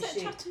 Was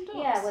it Chatham Docks?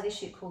 Yeah, where they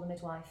shoot Call the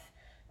Midwife.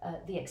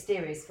 The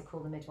exteriors for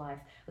Call the Midwife.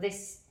 Well,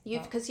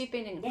 because you've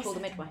been in Call the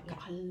Midwife. Yeah.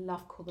 God, I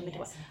love Call the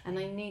Midwife, and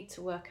I need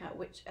to work out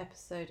which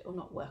episode, or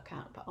not work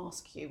out, but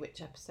ask you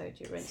which episode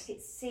you're in.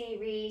 It's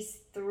series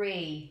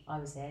 3 I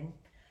was in,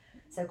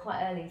 so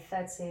quite early,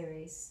 3rd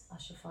series. I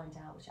shall find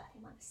out, which I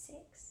think might be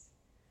 6.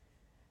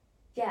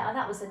 Yeah, and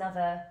that was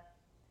another.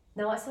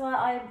 No, so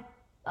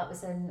that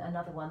was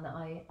another one that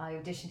I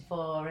auditioned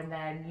for, and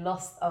then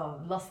lost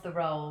the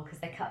role because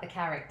they cut the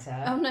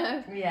character. Oh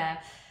no.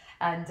 Yeah,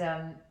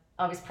 and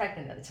I was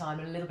pregnant at the time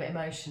and a little bit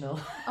emotional.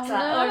 Oh so no.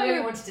 I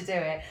really wanted to do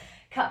it.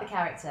 Cut the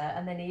character,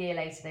 and then a year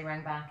later they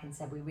rang back and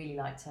said, we really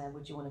liked her,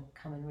 would you want to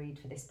come and read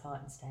for this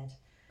part instead?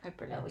 Oh,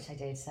 brilliant. Which I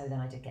did, so then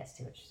I did get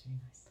to do it, which was really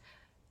nice.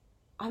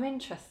 I'm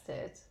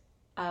interested.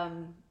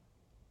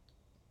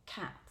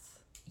 Cats.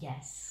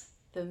 Yes.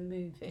 The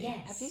movie.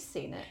 Yes. Have you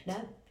seen it? No,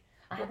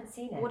 I haven't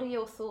seen it. What are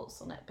your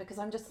thoughts on it? Because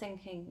I'm just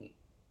thinking,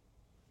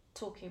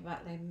 talking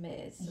about Les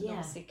Mis, and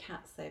obviously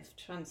Cats, they've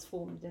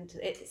transformed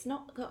into it. It's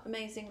not got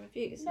amazing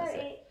reviews, no, has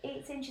it?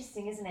 It's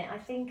interesting, isn't it? I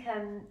think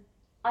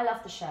I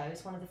love the show.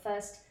 It's one of the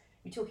first.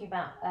 You're talking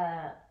about.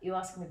 You were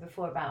asking me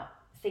before about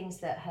things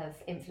that have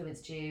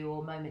influenced you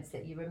or moments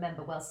that you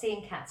remember. Well,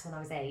 seeing Cats when I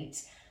was 8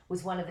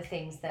 was one of the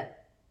things that.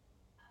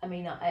 I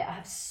mean, I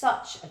have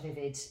such a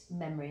vivid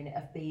memory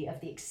of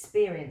the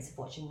experience of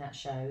watching that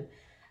show.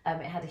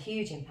 It had a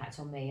huge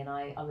impact on me, and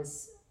I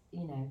was,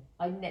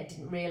 I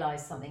didn't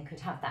realise something could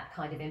have that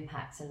kind of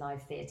impact, a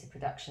live theatre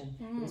production.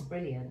 It was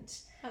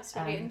brilliant. That's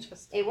really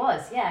interesting. It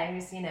was, yeah. It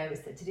was, it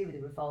was to do with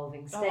the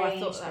revolving stage,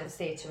 the was...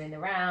 theatre in the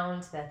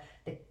round,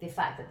 the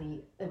fact that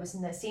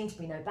there seemed to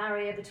be no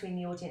barrier between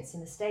the audience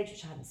and the stage,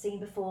 which I hadn't seen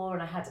before,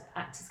 and I had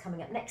actors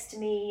coming up next to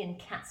me and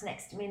cats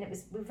next to me, and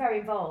we were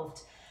very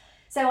involved.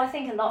 So I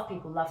think a lot of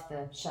people loved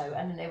the show,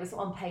 and it was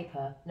on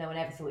paper. No one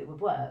ever thought it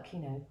would work. We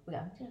go,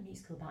 a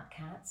musical about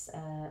cats,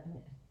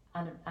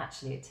 and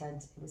actually it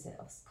was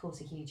of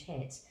course a huge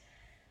hit.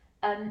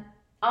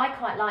 I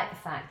quite like the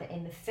fact that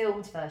in the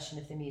filmed version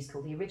of the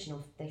musical, the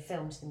original, they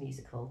filmed the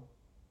musical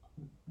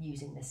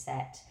using the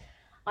set.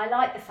 I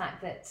like the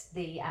fact that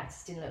the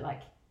actors didn't look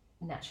like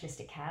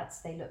naturalistic cats;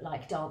 they looked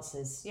like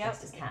dancers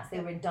dressed as cats. They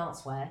were in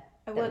dance wear,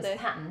 Oh, that were was they?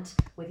 patterned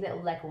with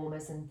little leg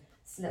warmers and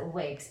little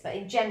wigs, but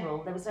in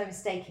general there was no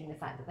mistaking the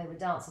fact that they were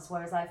dancers,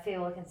 whereas I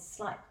feel like a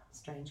slight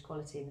strange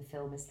quality in the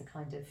film is the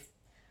kind of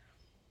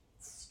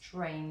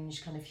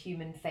strange kind of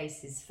human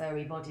faces,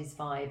 furry bodies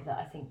vibe that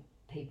I think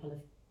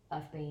people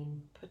have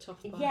been put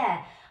off by.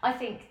 Yeah, I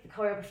think the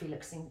choreography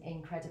looks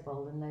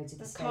incredible, and loads of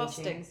the staging.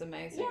 Casting's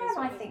amazing. Yeah, as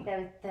well, I think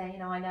they're you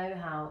know, I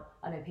know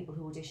people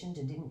who auditioned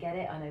and didn't get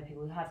it. I know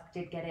people who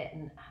did get it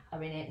and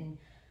are in it, and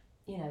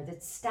you know, the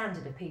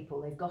standard of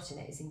people they've got in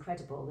it is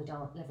incredible.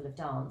 The level of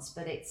dance,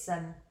 but it's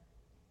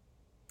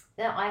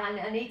yeah,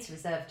 I need to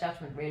reserve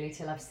judgment really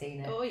till I've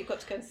seen it. Oh, you've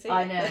got to go and see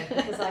I it. know,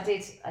 because I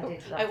did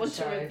love I want the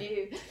show. to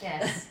review.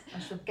 Yes, I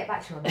shall get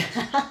back to you on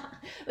that.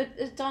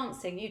 But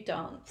dancing, you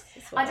dance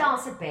as I well.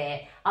 dance a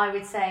bit. I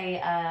would say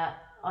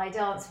I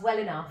dance well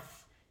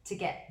enough to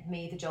get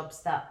me the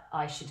jobs that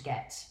I should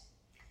get.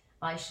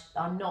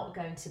 I'm not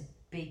going to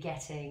be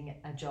getting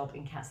a job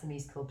in Cats the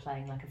Musical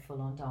playing like a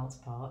full-on dance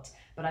part,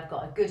 but I've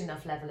got a good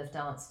enough level of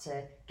dance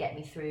to get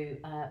me through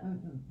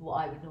what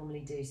I would normally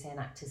do, say an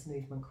actor's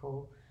movement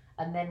call.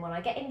 And then when I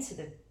get into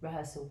the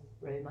rehearsal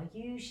room,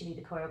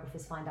 the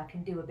choreographers find I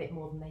can do a bit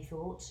more than they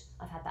thought.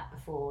 I've had that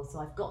before, so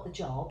I've got the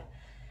job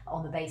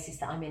on the basis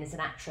that I'm in as an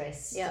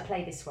actress to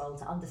play this role,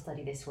 to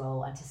understudy this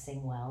role and to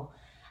sing well.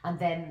 And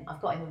then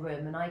I've got in the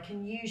room and I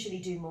can usually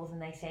do more than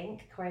they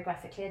think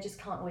choreographically. I just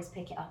can't always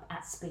pick it up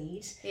at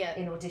speed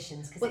in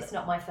auditions because it's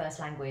not my first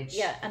language.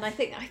 Yeah, and I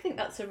think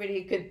that's a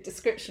really good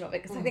description of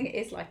it, because I think it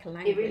is like a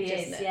language. It really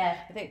isn't is, it? yeah.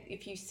 I think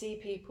if you see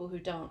people who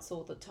dance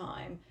all the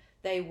time,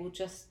 they will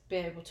just be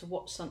able to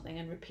watch something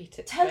and repeat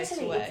it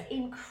straight away. It's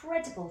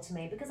incredible to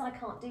me because I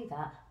can't do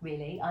that,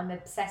 really. I'm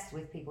obsessed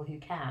with people who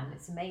can.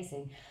 It's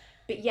amazing.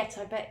 But yet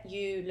I bet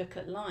you look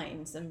at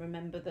lines and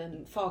remember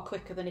them far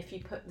quicker than if you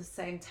put the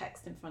same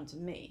text in front of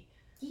me.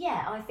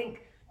 Yeah, I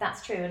think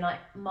that's true. And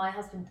my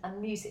husband,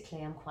 and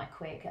musically I'm quite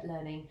quick at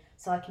learning,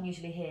 so I can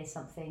usually hear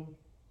something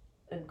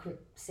and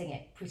sing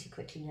it pretty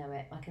quickly, know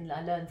it.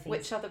 I learn things.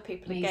 Which other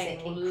people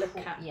again will look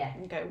at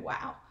and go,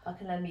 wow. I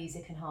can learn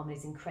music and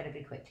harmonies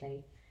incredibly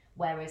quickly,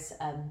 whereas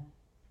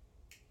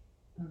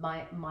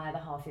my other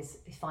half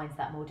finds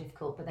that more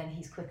difficult, but then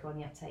he's quicker on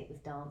the uptake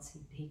with dance.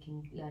 He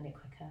can learn it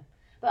quicker.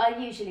 But I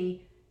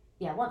usually,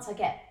 once I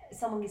get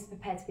someone is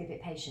prepared to be a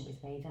bit patient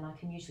with me, then I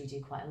can usually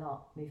do quite a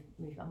lot.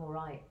 I'm all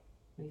right,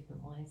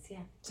 movement-wise,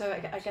 yeah. So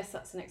I guess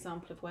that's an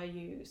example of where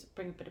you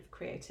bring a bit of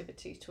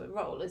creativity to a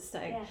role, is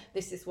saying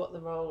this is what the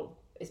role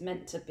is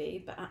meant to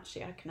be, but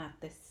actually I can add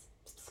this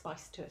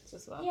spice to it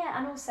as well. Yeah,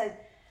 and also,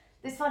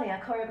 it's funny, a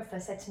choreographer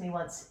said to me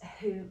once,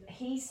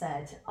 he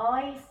said,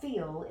 I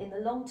feel in the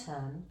long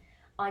term,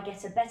 I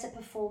get a better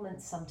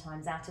performance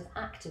sometimes out of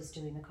actors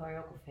doing the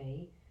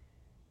choreography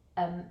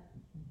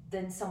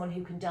than someone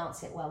who can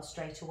dance it well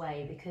straight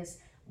away, because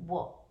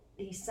what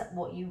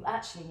you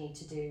actually need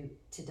to do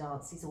to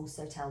dance is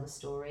also tell the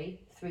story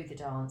through the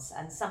dance.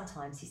 And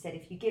sometimes he said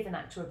if you give an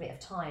actor a bit of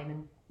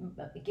time and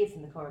give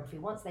them the choreography,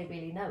 once they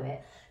really know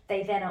it,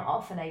 they then are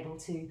often able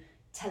to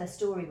tell a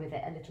story with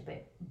it a little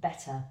bit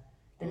better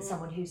than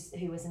someone who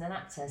isn't an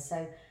actor.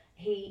 So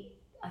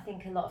I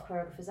think a lot of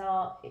choreographers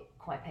are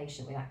quite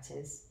patient with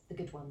actors, the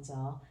good ones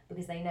are,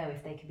 because they know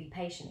if they can be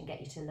patient and get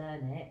you to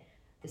learn it,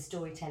 the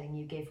storytelling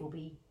you give will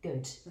be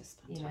good. That's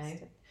fantastic. You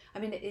know? I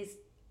mean, it is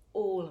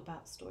all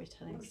about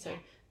storytelling. Okay. So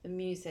the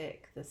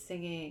music, the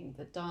singing,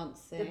 the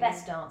dancing. The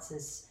best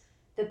dancers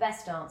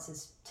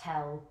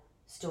tell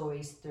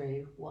stories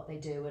through what they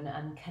do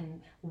and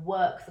can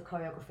work the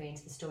choreography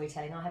into the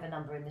storytelling. I have a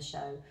number in the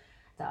show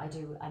that I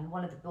do, and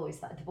one of the boy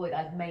that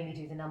I mainly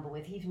do the number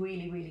with, he's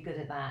really, really good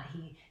at that.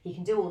 He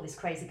can do all this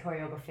crazy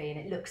choreography and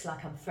it looks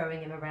like I'm throwing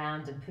him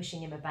around and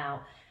pushing him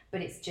about,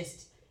 but it's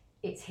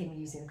him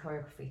using the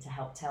choreography to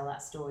help tell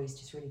that story. He's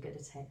just really good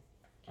at it.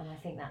 And I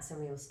think that's a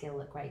real skill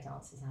that great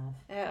dancers have.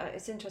 Yeah,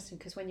 it's interesting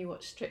because when you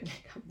watch Strictly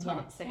Come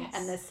Dancing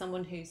and there's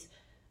someone who's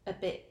a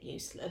bit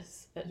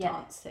useless at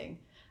dancing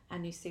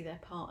and you see their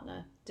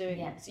partner doing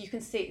it, so you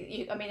can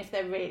see, I mean, if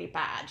they're really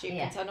bad, you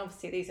can tell, and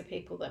obviously these are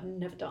people that have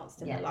never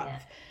danced in their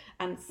life.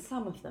 And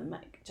some of them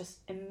make just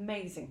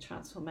amazing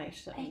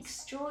transformations.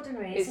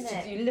 Extraordinary, isn't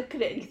it? You look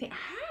at it and you think,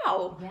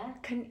 how? Yeah.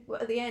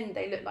 At the end,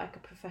 they look like a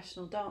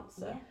professional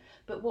dancer. Yeah.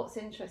 But what's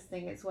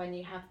interesting is when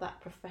you have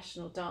that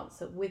professional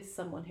dancer with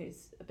someone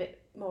who's a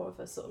bit more of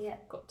a sort of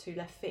got two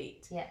left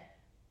feet. Yeah.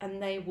 And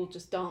they will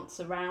just dance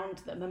around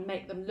them and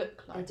make them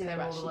look like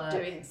they're actually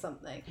doing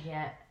something.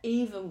 Yeah.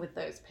 Even with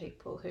those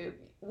people who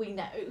we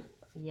know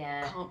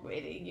can't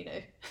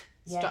really,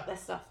 strut their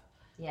stuff.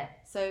 Yeah.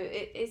 So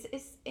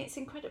it's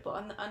incredible,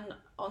 and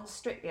on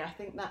Strictly, I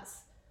think that's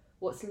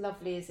what's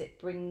lovely is it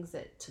brings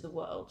it to the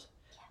world,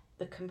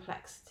 the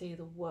complexity,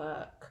 the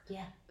work,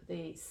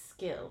 the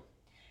skill.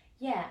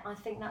 Yeah, I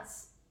think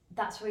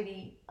that's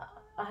really,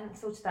 I hadn't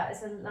thought of that.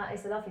 That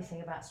is the lovely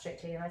thing about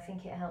Strictly, and I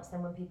think it helps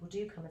them when people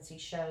do come and see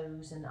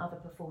shows and other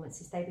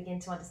performances. They begin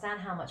to understand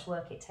how much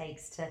work it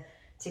takes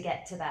to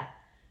get to that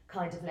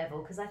kind of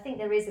level, because I think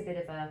there is a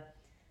bit of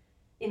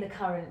in the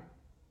current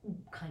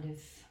kind of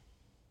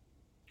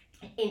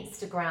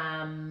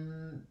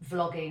Instagram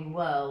vlogging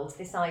world,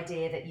 this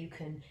idea that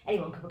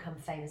anyone can become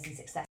famous and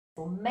successful.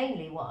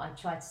 Mainly what I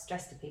try to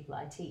stress to people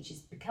I teach is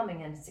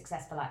becoming a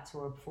successful actor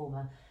or a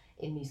performer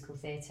in musical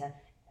theatre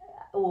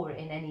or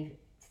in any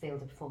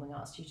field of performing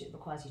arts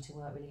requires you to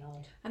work really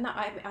hard. And that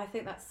I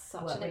think that's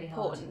such an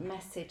important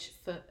message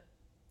for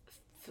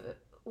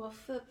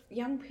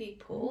young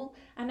people.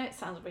 I know it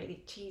sounds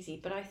really cheesy,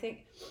 but I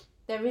think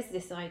there is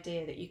this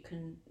idea that you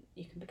can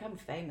become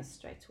famous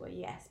straight away,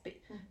 yes, but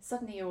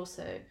suddenly you're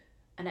also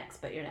an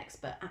expert. You're an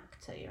expert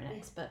actor, you're an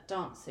expert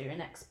dancer, you're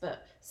an expert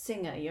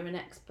singer, you're an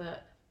expert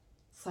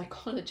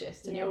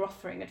psychologist, and you're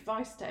offering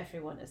advice to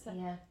everyone. Is that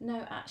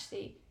no,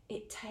 actually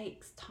it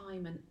takes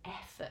time and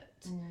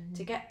effort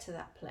to get to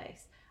that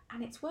place,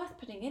 and it's worth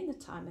putting in the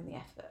time and the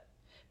effort.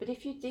 But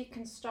if you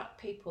deconstruct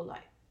people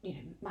like, you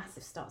know,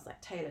 massive stars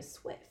like Taylor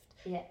Swift,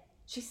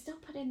 she still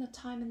put in the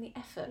time and the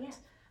effort.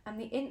 And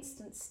the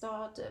instant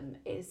stardom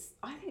is,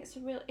 I think it's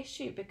a real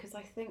issue, because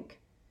I think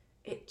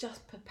it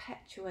just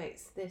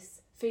perpetuates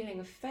this feeling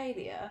of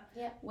failure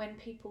when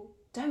people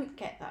don't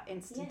get that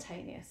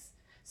instantaneous.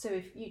 So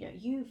if, you know,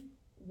 you've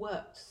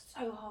worked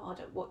so hard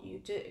at what you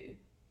do,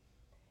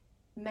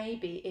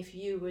 maybe if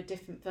you were a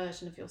different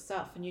version of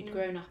yourself and you'd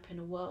grown up in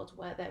a world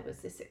where there was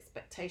this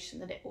expectation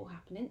that it all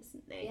happened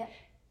instantly,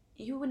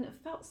 you wouldn't have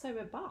felt so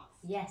robust.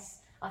 Yes,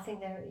 I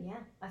think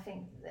I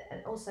think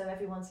also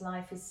everyone's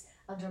life is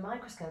under a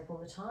microscope all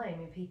the time,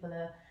 and people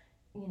are,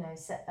 you know,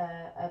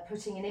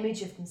 putting an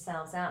image of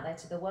themselves out there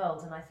to the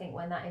world, and I think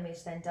when that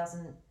image then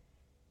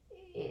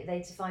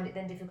they find it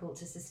then difficult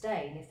to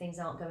sustain if things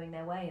aren't going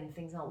their way and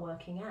things aren't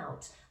working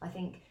out. I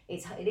think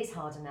it is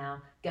harder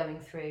now going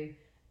through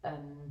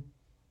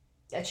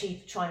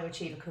trying to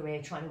achieve a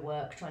career, trying to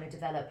work, trying to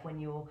develop when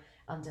you're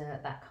under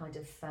that kind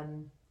of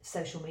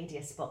social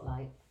media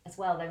spotlight as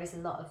well. There is a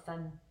lot of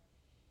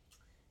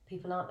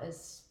people aren't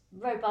as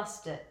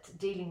robust at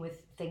dealing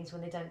with things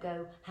when they don't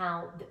go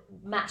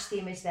match the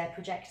image they're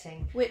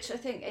projecting, which I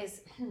think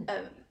is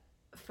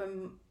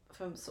from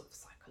sort of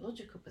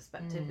psychological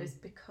perspective is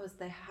because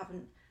they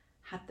haven't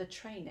had the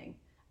training,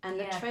 and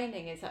the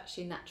training is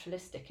actually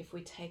naturalistic. If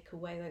we take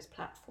away those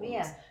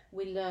platforms,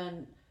 we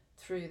learn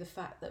through the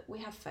fact that we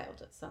have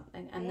failed at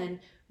something, and then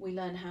we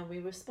learn how we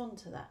respond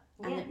to that,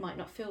 and it might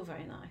not feel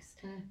very nice,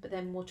 but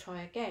then we'll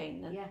try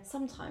again, and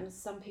sometimes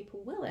some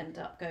people will end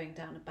up going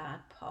down a bad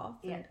path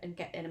and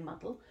get in a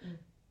muddle,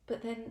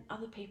 but then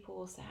other people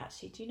will say,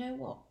 actually, do you know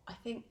what, I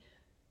think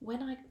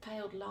when I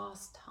failed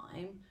last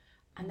time,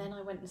 and then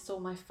I went and saw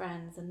my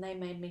friends and they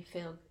made me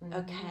feel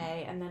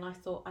okay, and then I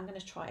thought, I'm going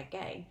to try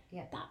again,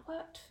 that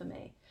worked for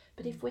me.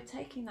 But if we're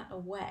taking that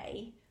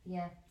away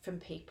from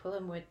people,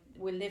 and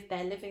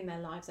they're living their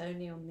lives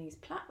only on these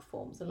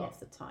platforms a lot of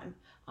the time,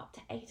 up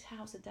to 8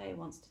 hours a day,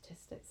 one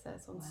statistic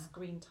says, on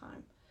screen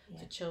time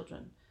for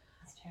children.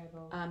 That's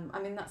terrible. I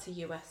mean, that's a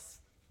US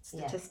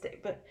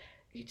statistic, but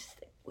you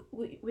just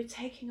we're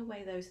taking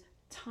away those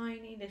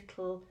tiny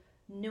little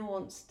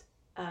nuanced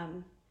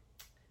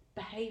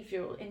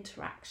behavioural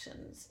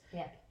interactions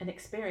and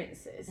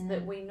experiences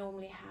that we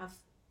normally have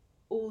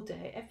all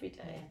day, every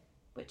day,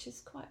 which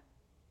is quite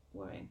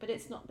worrying. But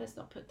let's not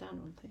put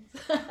down on things.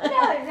 No,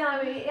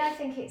 I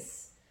think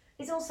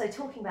it's also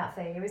talking about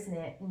failure, isn't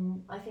it?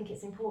 And I think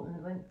it's important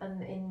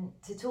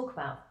to talk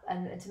about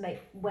and to make,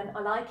 when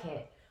I like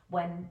it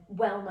when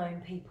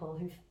well-known people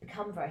who've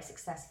become very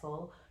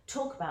successful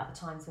talk about the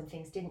times when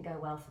things didn't go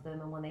well for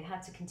them and when they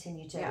had to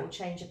continue to or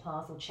change a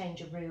path or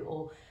change a route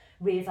or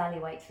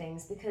reevaluate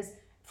things, because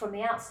from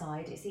the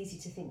outside it's easy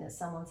to think that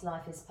someone's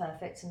life is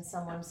perfect and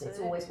someone's it's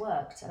always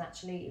worked, and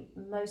actually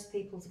most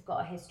people's have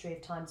got a history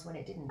of times when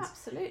it didn't.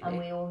 Absolutely. And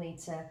we all need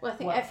to I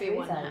think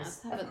everyone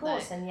has, of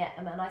course they?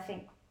 And I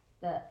think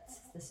that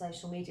the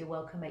social media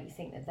world can make you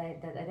think that they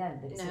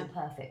don't, that it's all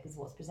perfect with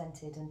what's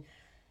presented, and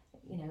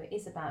you know, it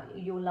is about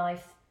your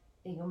life,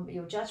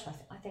 your judgment.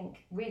 I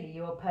think really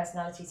your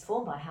personality is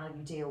formed by how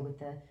you deal with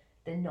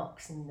the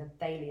knocks and the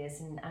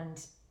failures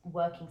and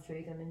working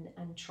through them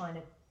and trying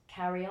to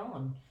carry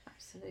on.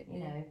 Absolutely.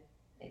 You know,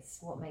 it's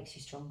what makes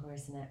you stronger,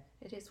 isn't it?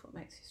 It is what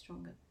makes you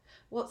stronger.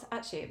 What's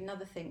actually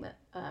another thing that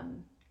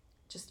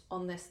just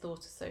on this thought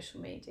of social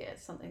media,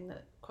 something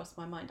that crossed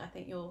my mind. I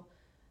think your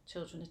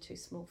children are too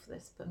small for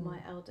this, but my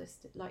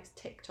eldest likes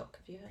TikTok.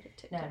 Have you heard of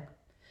TikTok?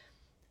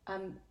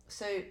 No.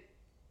 So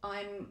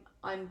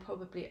I'm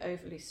probably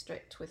overly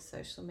strict with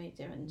social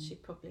media, and she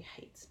probably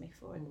hates me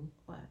for it.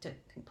 Well, I don't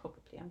think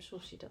probably, I'm sure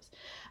she does.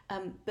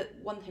 But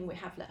one thing we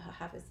have let her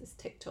have is this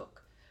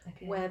TikTok,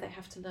 where they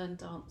have to learn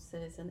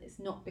dances, and it's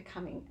not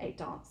becoming a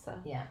dancer.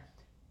 Yeah.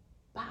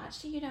 But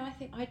actually, you know, I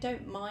think I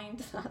don't mind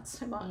that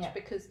so much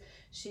because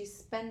she's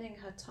spending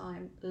her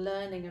time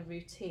learning a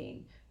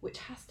routine which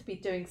has to be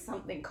doing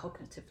something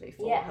cognitively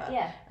for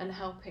her and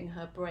helping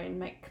her brain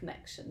make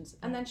connections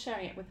and then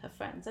sharing it with her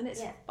friends, and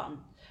it's fun.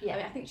 I mean,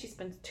 I think she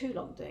spends too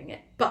long doing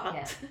it,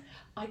 but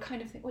I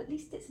kind of think, well, at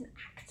least it's an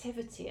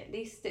activity, at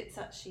least it's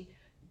actually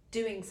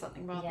doing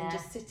something rather than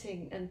just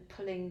sitting and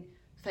pulling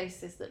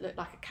faces that look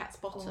like a cat's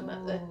bottom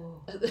at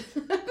the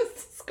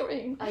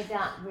screen.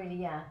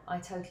 I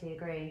totally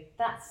agree.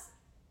 That's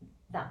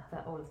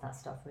that all of that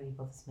stuff really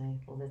bothers me.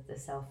 All the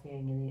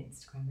selfieing and the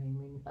Instagramming. I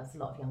mean, there's a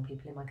lot of young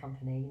people in my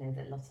company.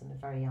 That lots of them are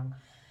very young,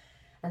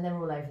 and they're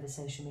all over the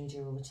social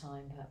media all the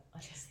time. But I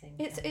just think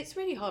it's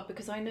really hard,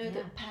 because I know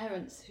that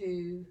parents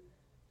who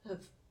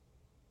have,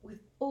 with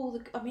all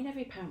the, I mean,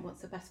 every parent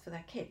wants the best for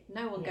their kid.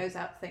 No one goes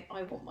out to think,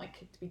 I want my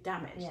kid to be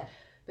damaged. Yeah.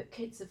 But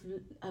kids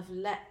have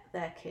let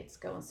their kids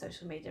go on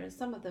social media, and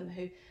some of them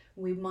who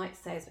we might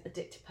say is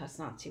addictive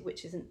personality,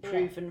 which isn't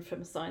proven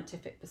from a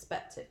scientific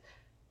perspective,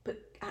 but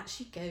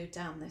actually go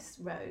down this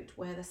road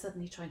where they're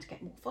suddenly trying to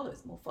get more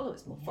followers,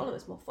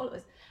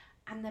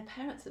 and their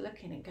parents are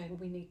looking and going,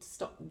 we need to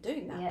stop them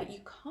doing that. But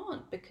you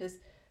can't, because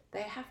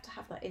they have to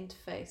have that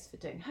interface for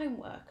doing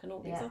homework and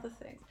all these other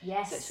things.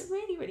 Yes. So it's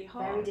really, really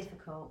hard. Very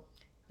difficult.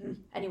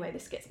 Anyway,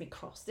 this gets me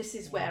cross. This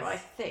is where I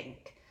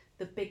think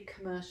the big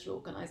commercial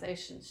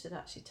organisations should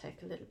actually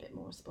take a little bit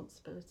more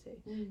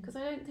responsibility, because I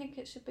don't think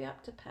it should be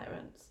up to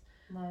parents.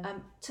 No.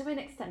 To an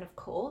extent, of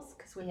course,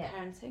 because we're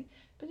parenting,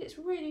 but it's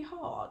really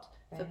hard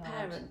for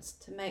parents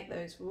to make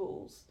those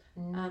rules.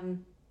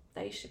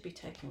 They should be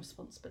taking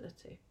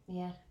responsibility.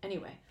 Yeah.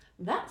 Anyway,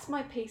 that's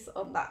my piece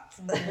on that.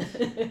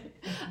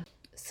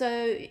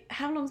 So,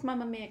 how long's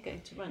Mamma Mia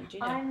going to run? Do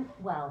you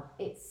know?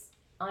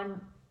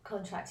 I'm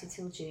contracted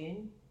till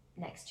June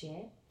next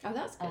year. Oh,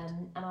 that's good.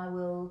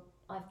 And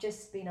I've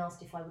just been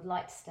asked if I would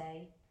like to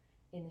stay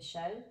in the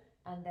show,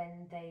 and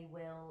then they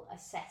will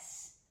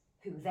assess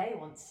who they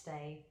want to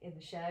stay in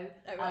the show,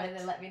 and then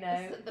they'll let me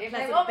know if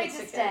they want me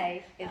to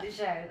stay in the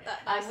show,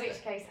 in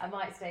which case I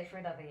might stay for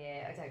another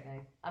year. I don't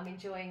know. I'm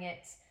enjoying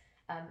it.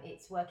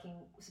 It's working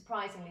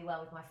surprisingly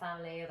well with my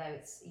family, although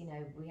it's,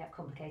 we have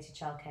complicated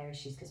childcare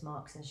issues because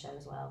Mark's in the show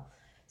as well.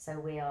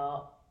 So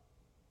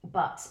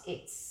but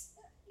it's,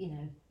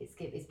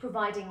 it's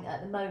providing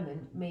at the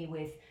moment me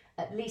with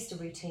at least a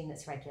routine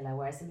that's regular,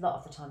 whereas a lot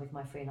of the time with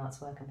my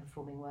freelance work and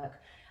performing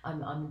work,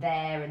 I'm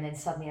there, and then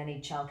suddenly I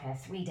need childcare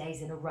 3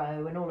 days in a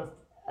row, and all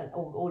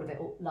of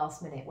it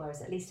last minute,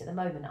 whereas at least at the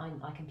moment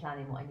I can plan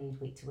in what I need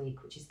week to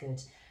week, which is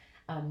good.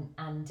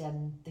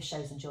 The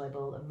show's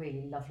enjoyable, and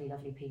really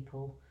lovely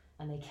people,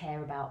 and they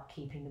care about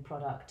keeping the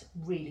product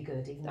really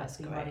good, even though it's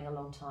been running a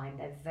long time.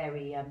 They're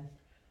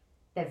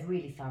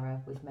really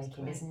thorough with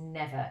making. It's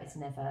never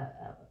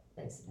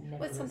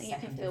well, it's something you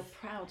can feel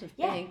proud of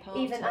being part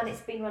of. And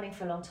it's been running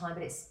for a long time,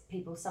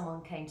 but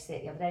someone came to see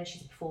it the other day, and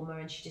she's a performer,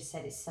 and she just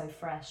said it's so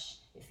fresh.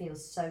 It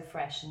feels so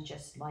fresh, and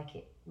just like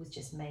it was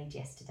just made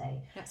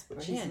yesterday. That's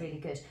which brilliant. is really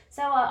good.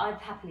 So I'd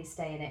happily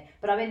stay in it,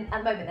 but I'm in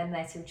at the moment. I'm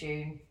there till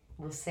June.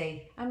 We'll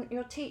see.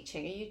 You're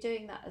teaching. Are you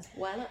doing that as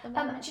well at the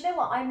moment? Do you know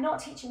what? I'm not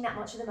teaching that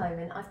much at the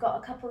moment. I've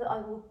got I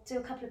will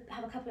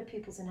have a couple of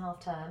pupils in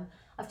half term.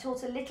 I've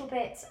taught a little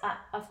bit.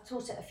 I've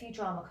taught at a few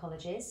drama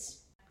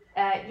colleges.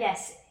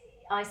 Yes,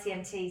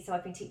 ICMT. So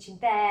I've been teaching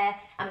there,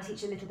 and I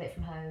teach a little bit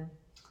from home.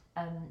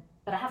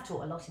 But I have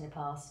taught a lot in the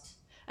past.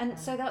 And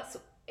so that's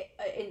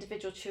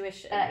individual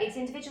tuition. It's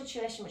individual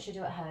tuition, which I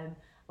do at home.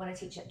 When I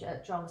teach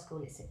at drama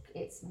school,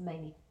 it's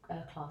mainly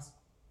class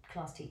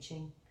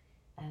teaching.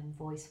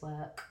 Voice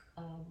work,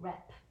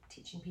 rep,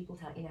 teaching people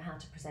how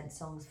to present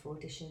songs for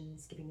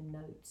auditions, giving them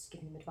notes,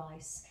 giving them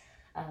advice,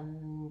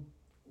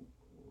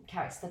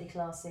 character study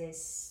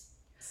classes,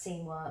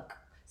 scene work.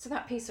 So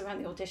that piece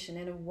around the audition,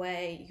 in a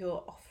way,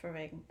 you're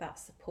offering that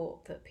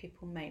support that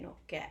people may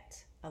not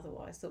get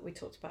otherwise, that we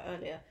talked about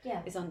earlier,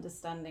 is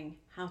understanding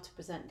how to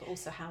present, but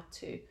also how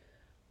to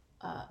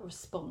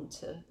respond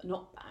to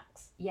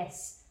knockbacks.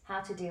 Yes, how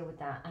to deal with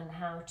that, and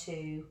how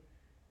to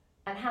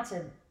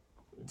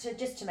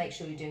just to make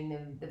sure you're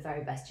doing the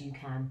very best you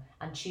can,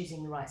 and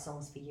choosing the right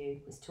songs for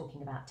you. Was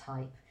talking about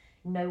type.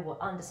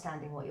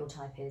 Understanding what your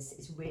type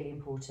is really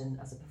important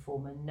as a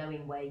performer.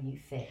 Knowing where you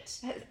fit,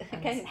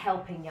 and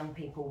helping young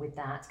people with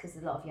that, because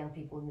a lot of young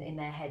people in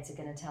their heads are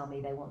going to tell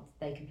me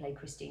they can play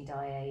Christine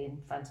Daae in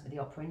Phantom of the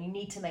Opera, and you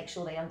need to make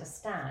sure they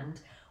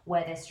understand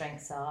where their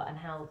strengths are and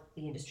how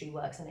the industry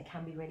works, and it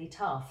can be really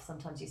tough.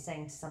 Sometimes you're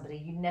saying to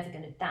somebody,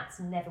 that's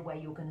never where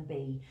you're going to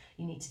be.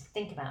 You need to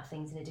think about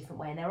things in a different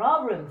way, and there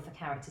are room for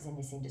characters in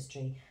this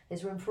industry.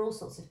 There's room for all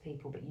sorts of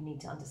people, but you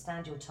need to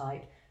understand your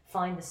type,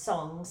 find the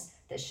songs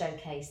that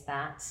showcase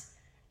that,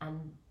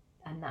 and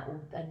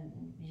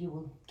you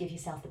will give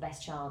yourself the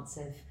best chance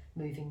of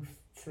moving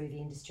through the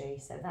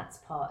industry. So that's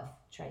part of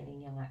training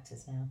young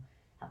actors now,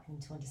 helping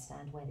them to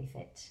understand where they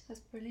fit.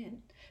 That's brilliant.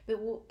 But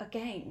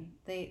again,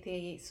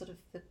 the sort of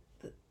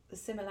the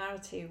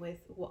similarity with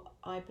what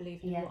I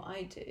believe in, what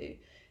I do,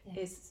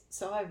 is,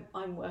 so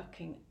I'm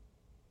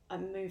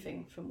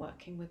moving from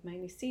working with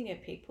mainly senior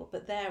people,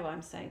 but there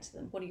I'm saying to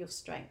them, what are your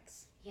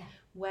strengths? Yeah.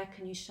 Where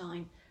can you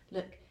shine?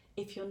 Look,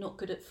 if you're not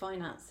good at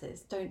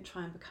finances, don't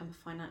try and become a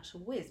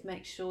financial whiz.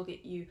 Make sure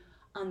that you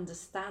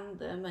understand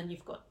them, and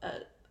you've got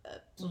a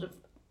sort of,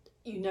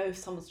 if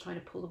someone's trying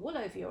to pull the wool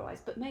over your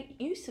eyes, but make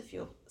use of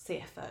your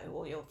CFO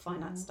or your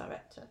finance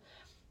director.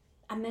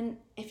 And then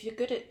if you're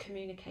good at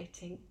communicate,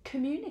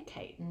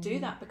 do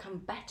that, become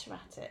better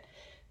at it.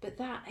 But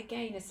that,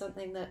 again, is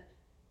something that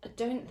I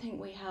don't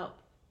think we help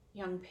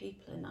young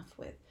people enough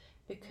with,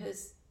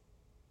 because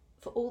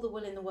for all the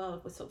will in the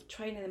world, we're sort of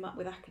training them up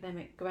with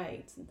academic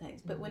grades and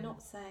things, but we're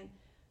not saying,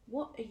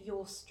 what are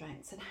your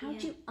strengths and how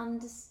do you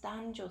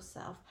understand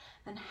yourself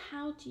and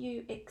how do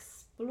you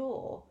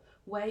explore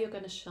where you're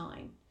going to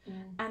shine?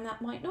 And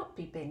that might not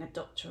be being a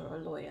doctor or a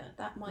lawyer,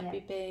 that might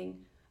be being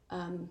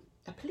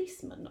a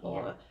policeman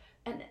or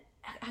and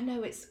I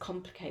know it's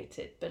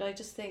complicated, but I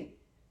just think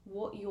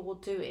what you're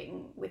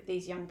doing with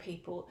these young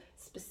people,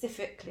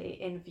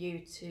 specifically in view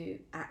to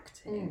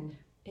acting,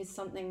 is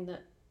something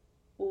that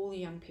all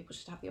young people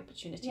should have the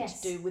opportunity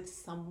to do with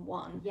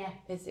someone.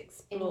 Is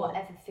explore in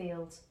whatever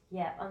field.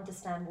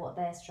 Understand what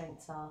their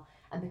strengths are,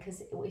 and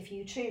because if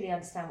you truly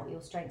understand what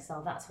your strengths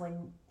are, that's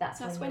when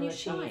you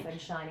achieve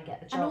and shine and get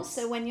the jobs. And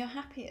also when you're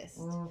happiest.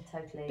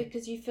 Totally.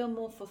 Because you feel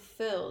more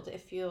fulfilled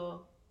if you're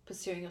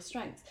pursuing your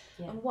strengths.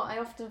 And what I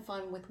often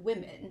find with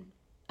women,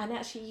 and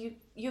actually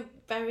you're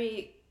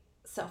very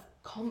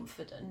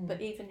self-confident,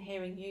 but even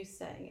hearing you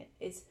saying it,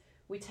 is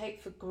we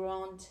take for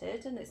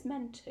granted, and it's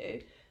meant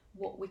to,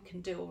 what we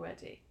can do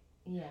already.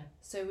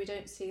 So we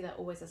don't see that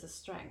always as a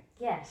strength.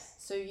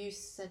 So you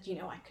said,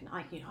 I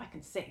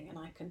can sing and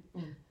I can,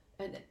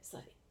 and it's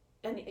like,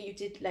 and you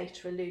did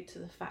later allude to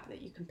the fact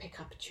that you can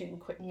pick up a tune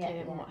quickly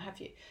and what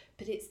have you.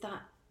 But it's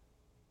that,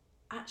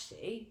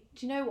 actually,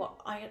 do you know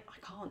what? I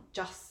can't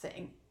just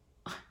sing.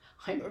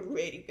 I'm a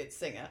really good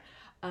singer.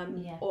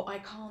 Or I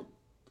can't,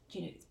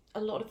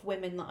 a lot of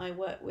women that I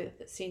work with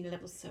at senior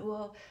levels say,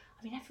 well,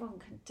 I mean, everyone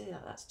can do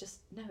that. That's just,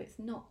 no, it's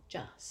not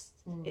just.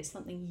 It's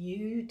something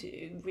you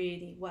do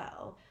really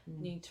well. You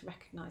need to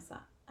recognise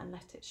that and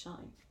let it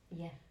shine.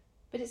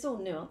 But it's all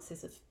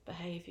nuances of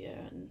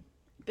behaviour.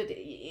 But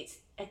it's,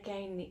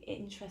 again, the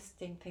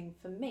interesting thing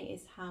for me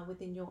is how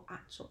within your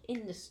actual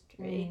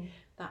industry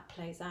that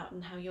plays out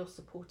and how you're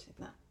supporting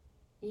that.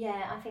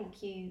 I think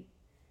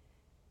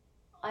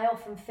I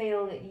often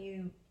feel that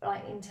you,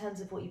 like, in terms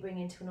of what you bring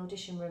into an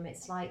audition room,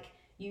 it's like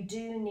you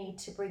do need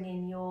to bring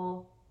in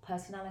your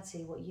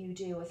personality, what you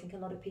do. I think a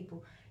lot of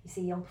people, you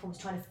see young performers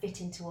trying to fit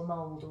into a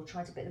mould or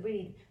try to, but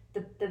really,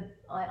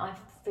 I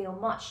feel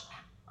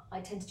I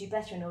tend to do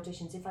better in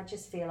auditions if I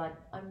just feel I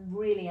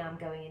really am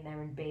going in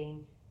there and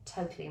being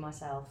totally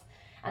myself.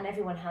 And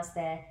everyone has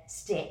their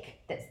stick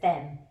that's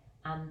them,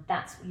 and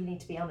you need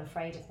to be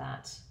unafraid of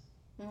that.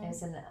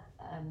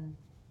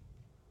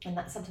 And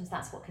that sometimes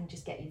that's what can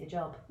just get you the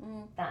job.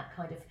 That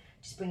kind of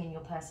just bringing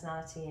your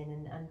personality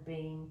in and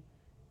being.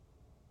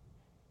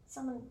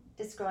 Someone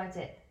described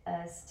it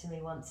to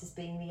me once as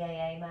being the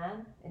AA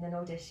man in an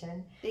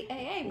audition. The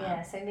AA man?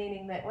 Yeah, so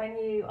meaning that when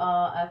you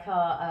are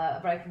a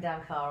broken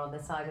down car on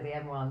the side of the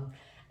M1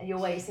 and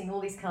you're seeing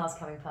all these cars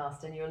coming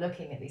past and you're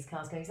looking at these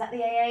cars going, is that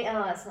the AA?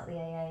 Oh, that's not the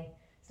AA.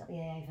 It's not the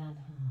AA van.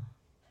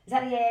 Is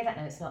that the AA van?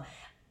 No, it's not.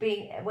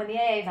 When the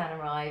AA van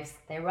arrives,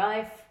 they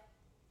have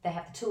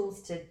the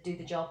tools to do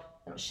the job.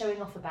 They're not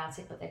showing off about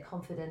it, but they're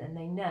confident and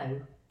they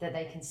know that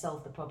they can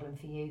solve the problem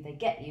for you. They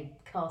get you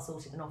car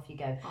sorted and off you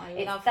go.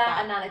 It's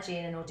that analogy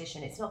in an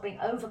audition. It's not being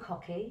over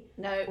cocky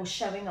or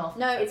showing off.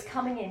 No. It's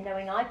coming in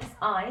knowing I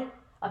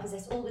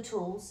possess all the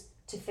tools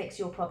to fix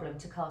your problem,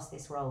 to cast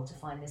this role, to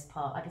find this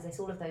part. I possess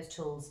all of those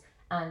tools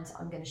and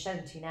I'm going to show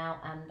them to you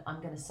now and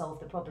I'm going to solve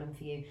the problem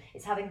for you.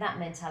 It's having that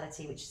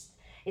mentality, which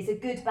is a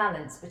good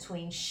balance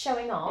between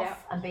showing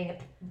off and being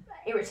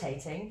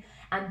irritating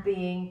and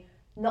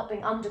not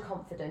being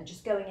underconfident,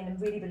 just going in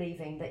and really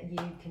believing that you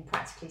can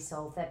practically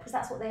solve that, because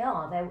that's what they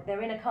are.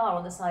 They're in a car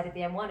on the side of the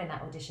M1 in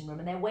that audition room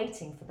and they're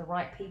waiting for the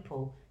right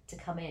people to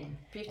come in.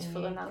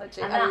 Beautiful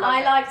analogy. And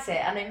I liked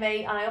it, and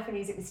I often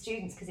use it with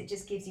students because it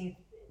just gives you,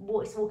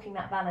 it's walking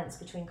that balance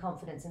between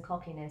confidence and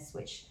cockiness,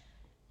 which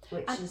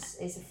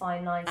is a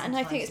fine line. And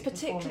I think it's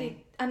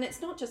particularly, and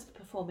it's not just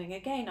performing,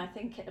 again, I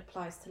think it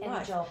applies to life.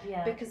 In a job,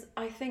 Because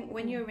I think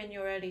when you're in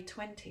your early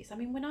 20s, I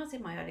mean, when I was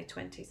in my early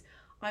 20s,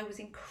 I was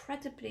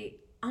incredibly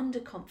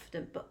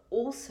underconfident, but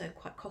also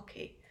quite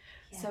cocky.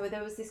 So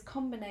there was this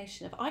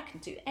combination of I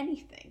can do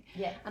anything.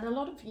 And a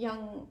lot of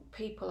young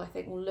people, I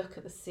think, will look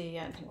at the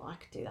CEO and think, well, I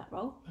could do that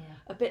role.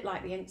 A bit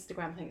like the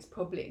Instagram thing, it's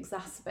probably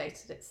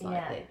exacerbated it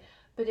slightly.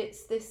 But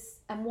it's this,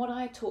 and what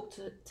I talk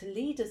to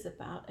leaders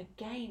about,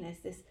 again, is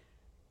this,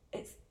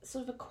 it's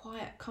sort of a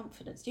quiet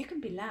confidence. You can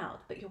be loud,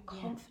 but your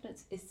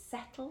confidence is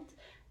settled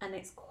and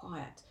it's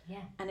quiet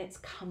and it's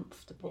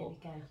comfortable.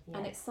 There we go.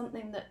 And it's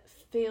something that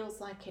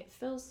feels like it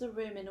fills the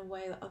room in a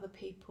way that other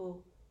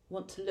people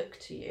want to look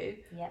to you,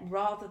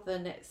 rather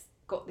than it's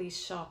got these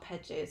sharp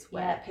edges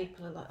where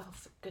people are like, oh,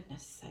 for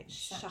goodness sake,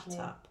 shut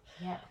up.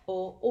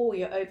 Or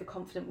you're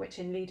overconfident, which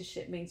in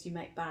leadership means you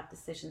make bad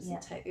decisions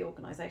and take the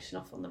organisation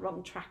off on the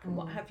wrong track and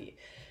what have you.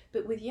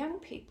 But with young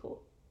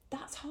people,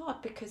 that's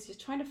hard because you're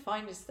trying to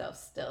find yourself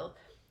still.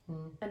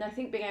 And I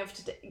think being able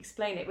to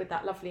explain it with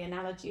that lovely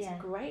analogy is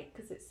great,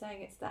 because it's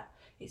saying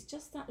it's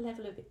just that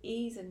level of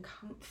ease and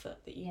comfort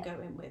that you go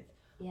in with.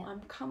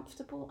 I'm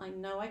comfortable, I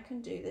know I can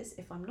do this.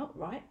 If I'm not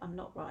right, I'm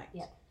not right.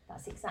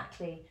 That's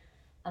exactly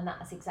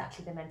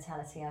the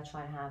mentality I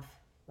try and have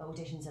at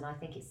auditions, and I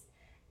think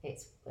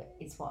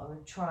it's what I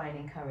would try and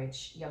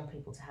encourage young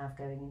people to have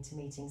going into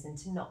meetings, and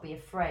to not be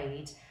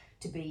afraid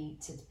to be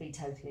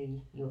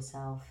totally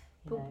yourself.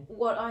 You know.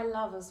 What I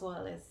love as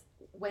well is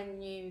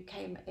when you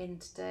came in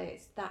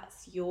today,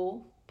 that's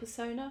your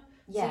persona.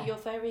 Yeah. So you're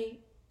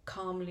very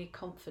calmly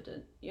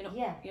confident. You're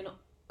not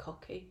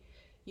cocky.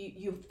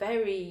 You're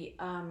very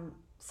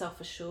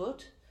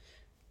self-assured,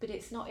 but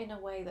it's not in a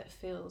way that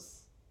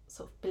feels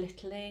sort of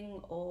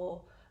belittling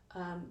or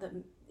that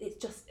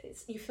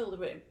it's you fill the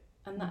room,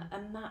 and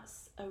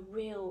that's a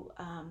real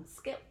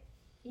skill.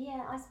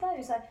 Yeah, I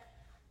suppose.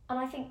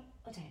 I think,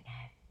 I don't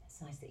know.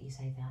 It's nice that you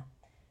say that,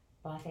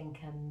 but I think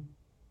and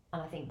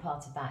I think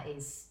part of that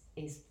is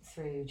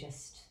through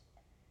just,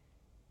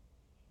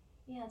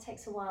 it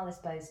takes a while, I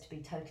suppose, to be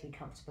totally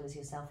comfortable as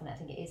yourself, and I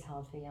think it is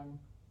hard for young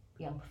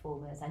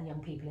performers and young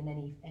people in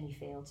any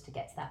field to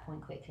get to that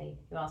point quickly.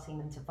 You're asking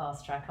them to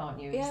fast track, aren't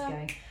you? Yeah. Just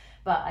going,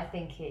 but I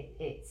think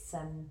it's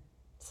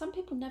some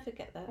people never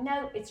get there.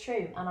 No, it's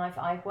true, and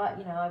I've worked,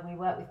 we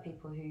work with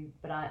people who,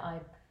 but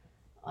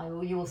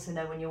you also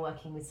know when you're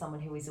working with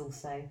someone who is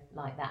also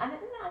like that,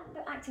 and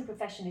the acting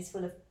profession is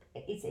full of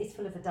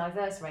a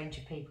diverse range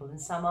of people, and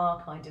some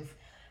are kind of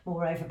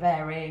more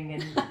overbearing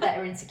and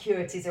their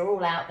insecurities are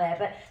all out there,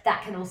 but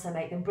that can also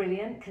make them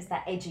brilliant, because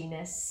that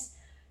edginess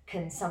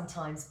can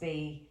sometimes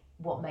be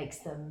what makes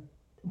them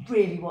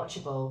really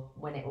watchable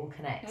when it all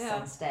connects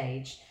on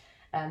stage.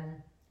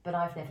 But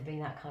I've never been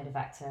that kind of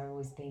actor. I've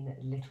always been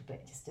a little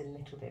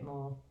bit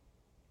more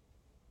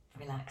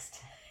relaxed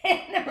in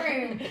the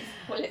room.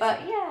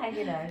 But yeah,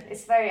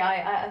 it's very,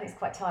 I think it's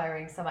quite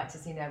tiring. Some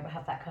actors,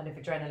 have that kind of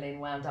adrenaline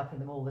wound up in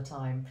them all the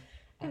time.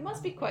 It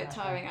must be quite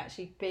tiring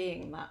actually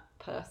being that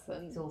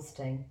person.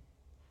 Exhausting.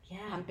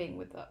 Yeah. And being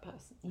with that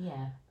person.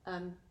 Yeah.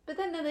 But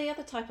then there are the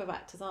other type of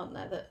actors, aren't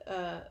there?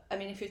 That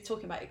if you're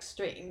talking about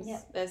extremes,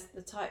 there's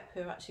the type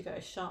who are actually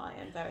very shy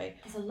and very...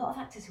 There's a lot of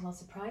actors who are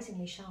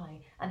surprisingly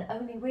shy and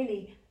only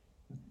really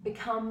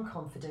become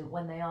confident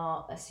when they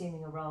are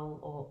assuming a role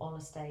or on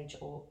a stage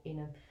or in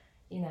a...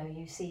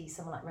 you see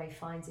someone like Ralph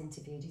Fiennes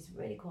interviewed, he's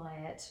really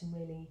quiet and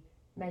really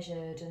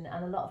measured, and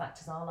a lot of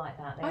actors are like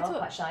that. They are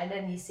quite shy. And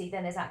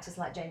then there's actors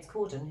like James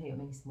Corden,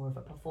 who, he's more of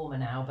a performer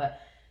now, but...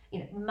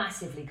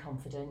 massively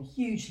confident,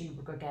 hugely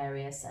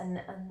gregarious,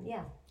 and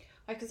yeah.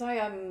 Because I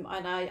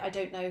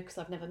don't know, because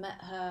I've never met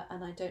her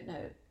and I don't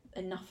know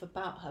enough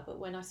about her, but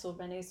when I saw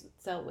Renée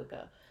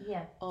Zellweger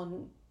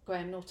on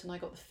Graham Norton, I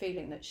got the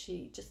feeling that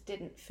she just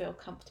didn't feel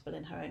comfortable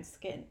in her own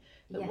skin.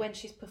 But when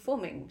she's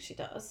performing, she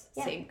does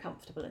seem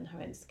comfortable in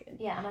her own skin.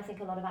 Yeah, and I think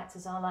a lot of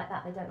actors are like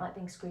that. They don't like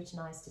being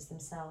scrutinised as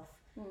themselves.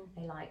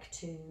 They like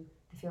to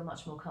feel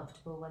much more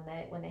comfortable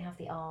when they have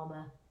the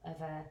armour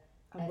of a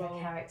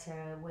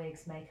character,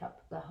 wigs,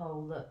 makeup, the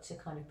whole look to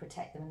kind of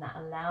protect them, and that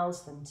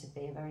allows them to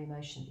be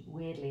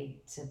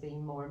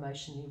more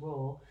emotionally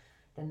raw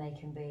than they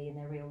can be in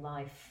their real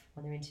life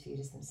when they're interviewed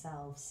as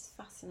themselves. It's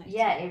fascinating.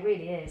 Yeah, it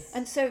really is.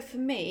 And so for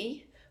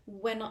me,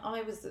 when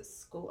I was at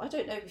school, I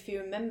don't know if you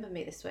remember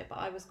me this way, but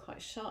I was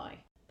quite shy.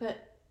 But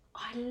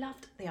I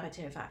loved the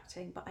idea of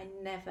acting, but I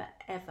never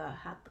ever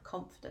had the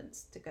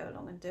confidence to go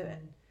along and do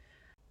it.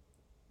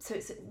 So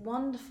it's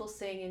wonderful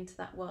seeing into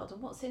that world.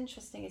 And what's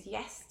interesting is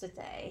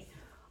yesterday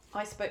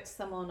I spoke to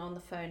someone on the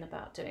phone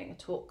about doing a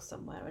talk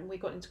somewhere, and we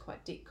got into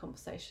quite deep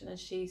conversation, and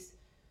she's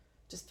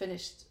just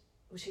finished,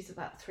 she's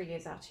about 3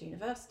 years out of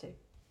university.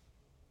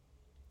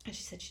 And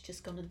she said she'd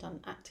just gone and done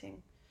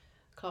acting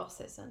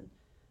classes, and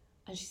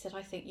she said,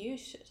 I think you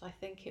should. I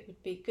think it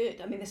would be good.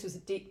 This was a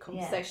deep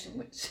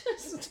conversation,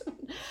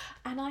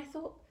 and I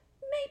thought,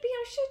 maybe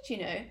I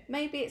should,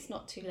 maybe it's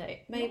not too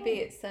late. Maybe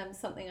it's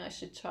something I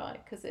should try,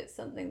 because it's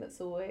something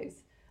that's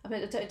always, I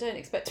don't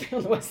expect to be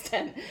on the West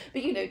End,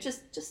 but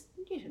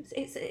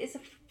it's a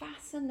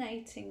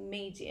fascinating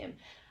medium.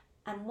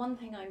 And one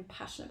thing I'm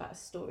passionate about is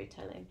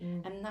storytelling,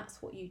 and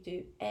that's what you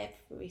do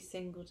every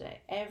single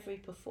day, every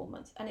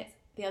performance. And it's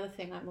the other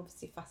thing I'm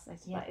obviously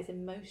fascinated about is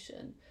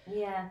emotion.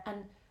 Yeah.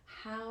 And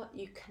how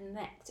you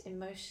connect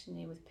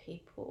emotionally with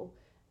people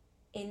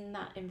in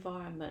that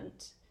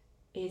environment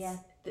is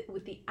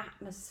with the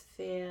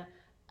atmosphere,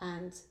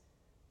 and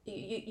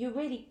you're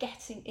really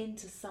getting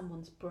into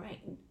someone's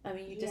brain.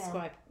 You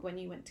described when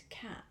you went to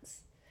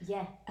Cats.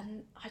 Yeah.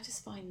 And I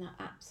just find that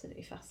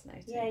absolutely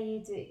fascinating. Yeah,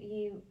 you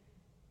do.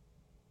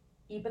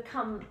 You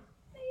become...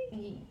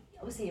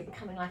 obviously you're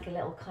becoming like a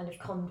little kind of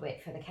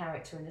conduit for the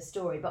character in the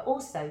story, but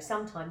also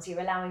sometimes you're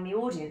allowing the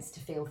audience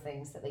to feel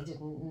things that they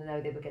didn't know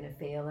they were going to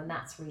feel, and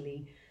that's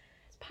really...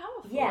 It's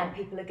powerful. Yeah, and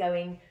people are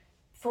going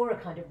for a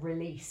kind of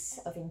release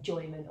of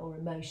enjoyment or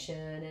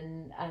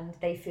emotion, and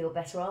they feel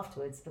better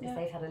afterwards because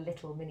they've had a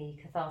little mini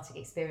cathartic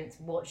experience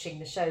watching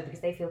the show,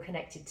 because they feel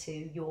connected to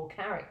your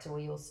character or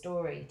your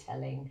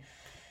storytelling.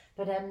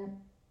 But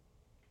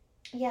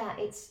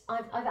it's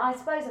I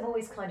suppose I've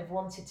always kind of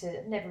wanted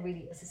to, never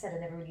really, as I said, I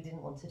never really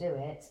didn't want to do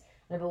it,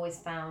 and I've always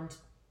found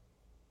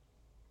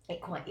it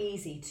quite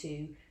easy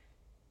to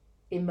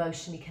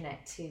emotionally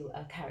connect to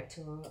a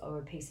character or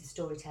a piece of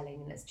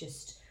storytelling, and it's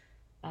just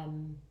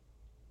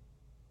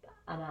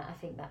and I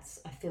think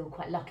I feel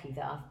quite lucky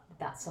that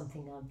that's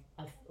something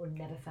I've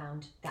never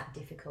found that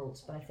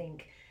difficult. But I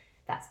think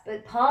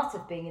but part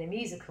of being in a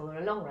musical or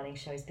a long running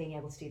show is being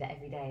able to do that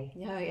every day.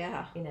 Oh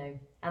yeah. You know,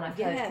 and I've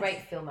heard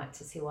great film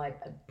actors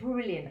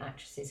brilliant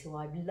actresses who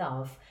I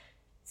love,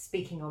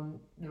 speaking on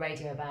the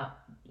radio about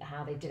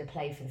how they did a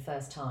play for the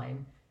first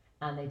time,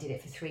 and they did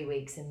it for 3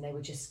 weeks, and they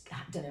were just,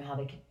 I don't know how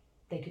they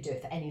could do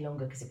it for any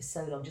longer because it was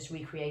so long, just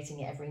recreating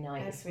it every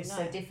night. It was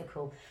so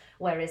difficult.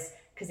 Whereas,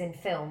 because in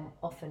film,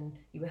 often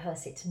you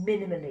rehearse it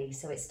minimally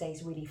so it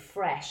stays really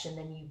fresh, and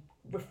then you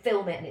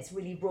refilm it and it's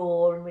really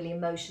raw and really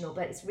emotional,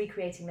 but it's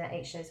recreating that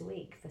 8 shows a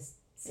week for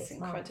 6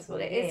 months.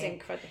 It is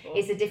incredible.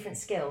 It's a different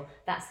skill.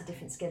 That's the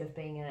different skill of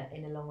being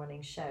in a long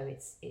running show.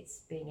 It's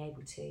being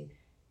able to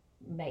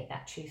make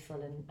that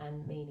truthful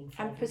and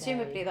meaningful. And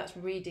presumably that's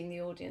reading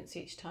the audience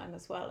each time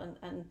as well,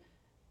 and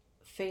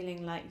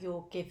feeling like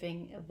you're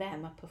giving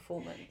them a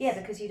performance. Yeah,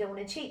 because you don't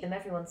want to cheat them.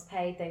 Everyone's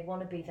paid, they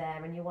want to be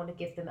there, and you want to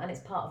give them, and it's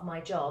part of my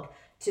job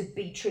to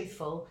be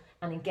truthful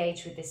and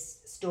engage with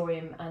this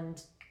story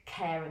and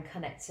care and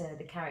connect to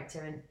the character,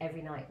 and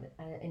every night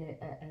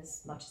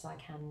as much as I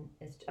can.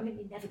 I mean,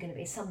 you're never going to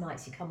be. Some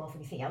nights you come off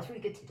and you think, "I was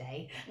really good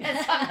today," and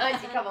some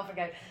nights you come off and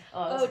go,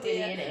 "Oh, I was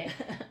really in it."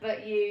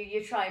 But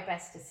you try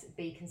best to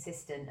be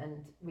consistent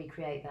and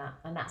recreate that,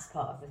 and that's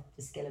part of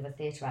the skill of a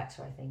theatre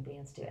actor, I think, being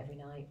able to do it every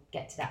night,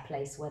 get to that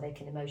place where they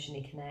can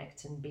emotionally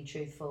connect and be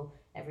truthful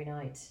every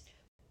night.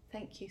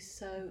 Thank you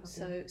so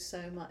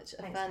much.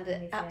 I found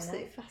it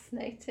absolutely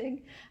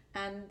fascinating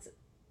and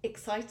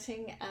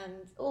exciting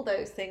and all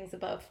those things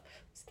above.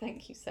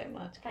 Thank you so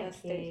much,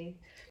 Kirsty.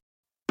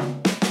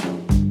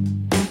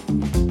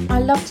 I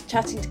loved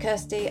chatting to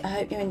Kirsty. I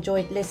hope you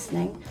enjoyed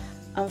listening.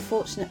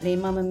 Unfortunately,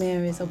 Mamma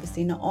Mia is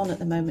obviously not on at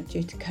the moment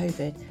due to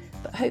COVID,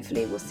 but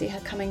hopefully we'll see her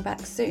coming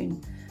back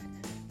soon.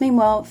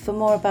 Meanwhile, for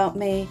more about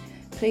me,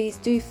 please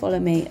do follow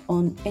me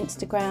on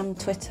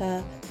Instagram,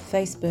 Twitter,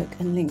 Facebook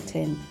and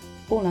LinkedIn,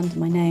 all under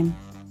my name,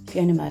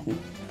 Fiona Murden.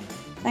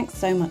 Thanks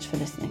so much for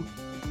listening.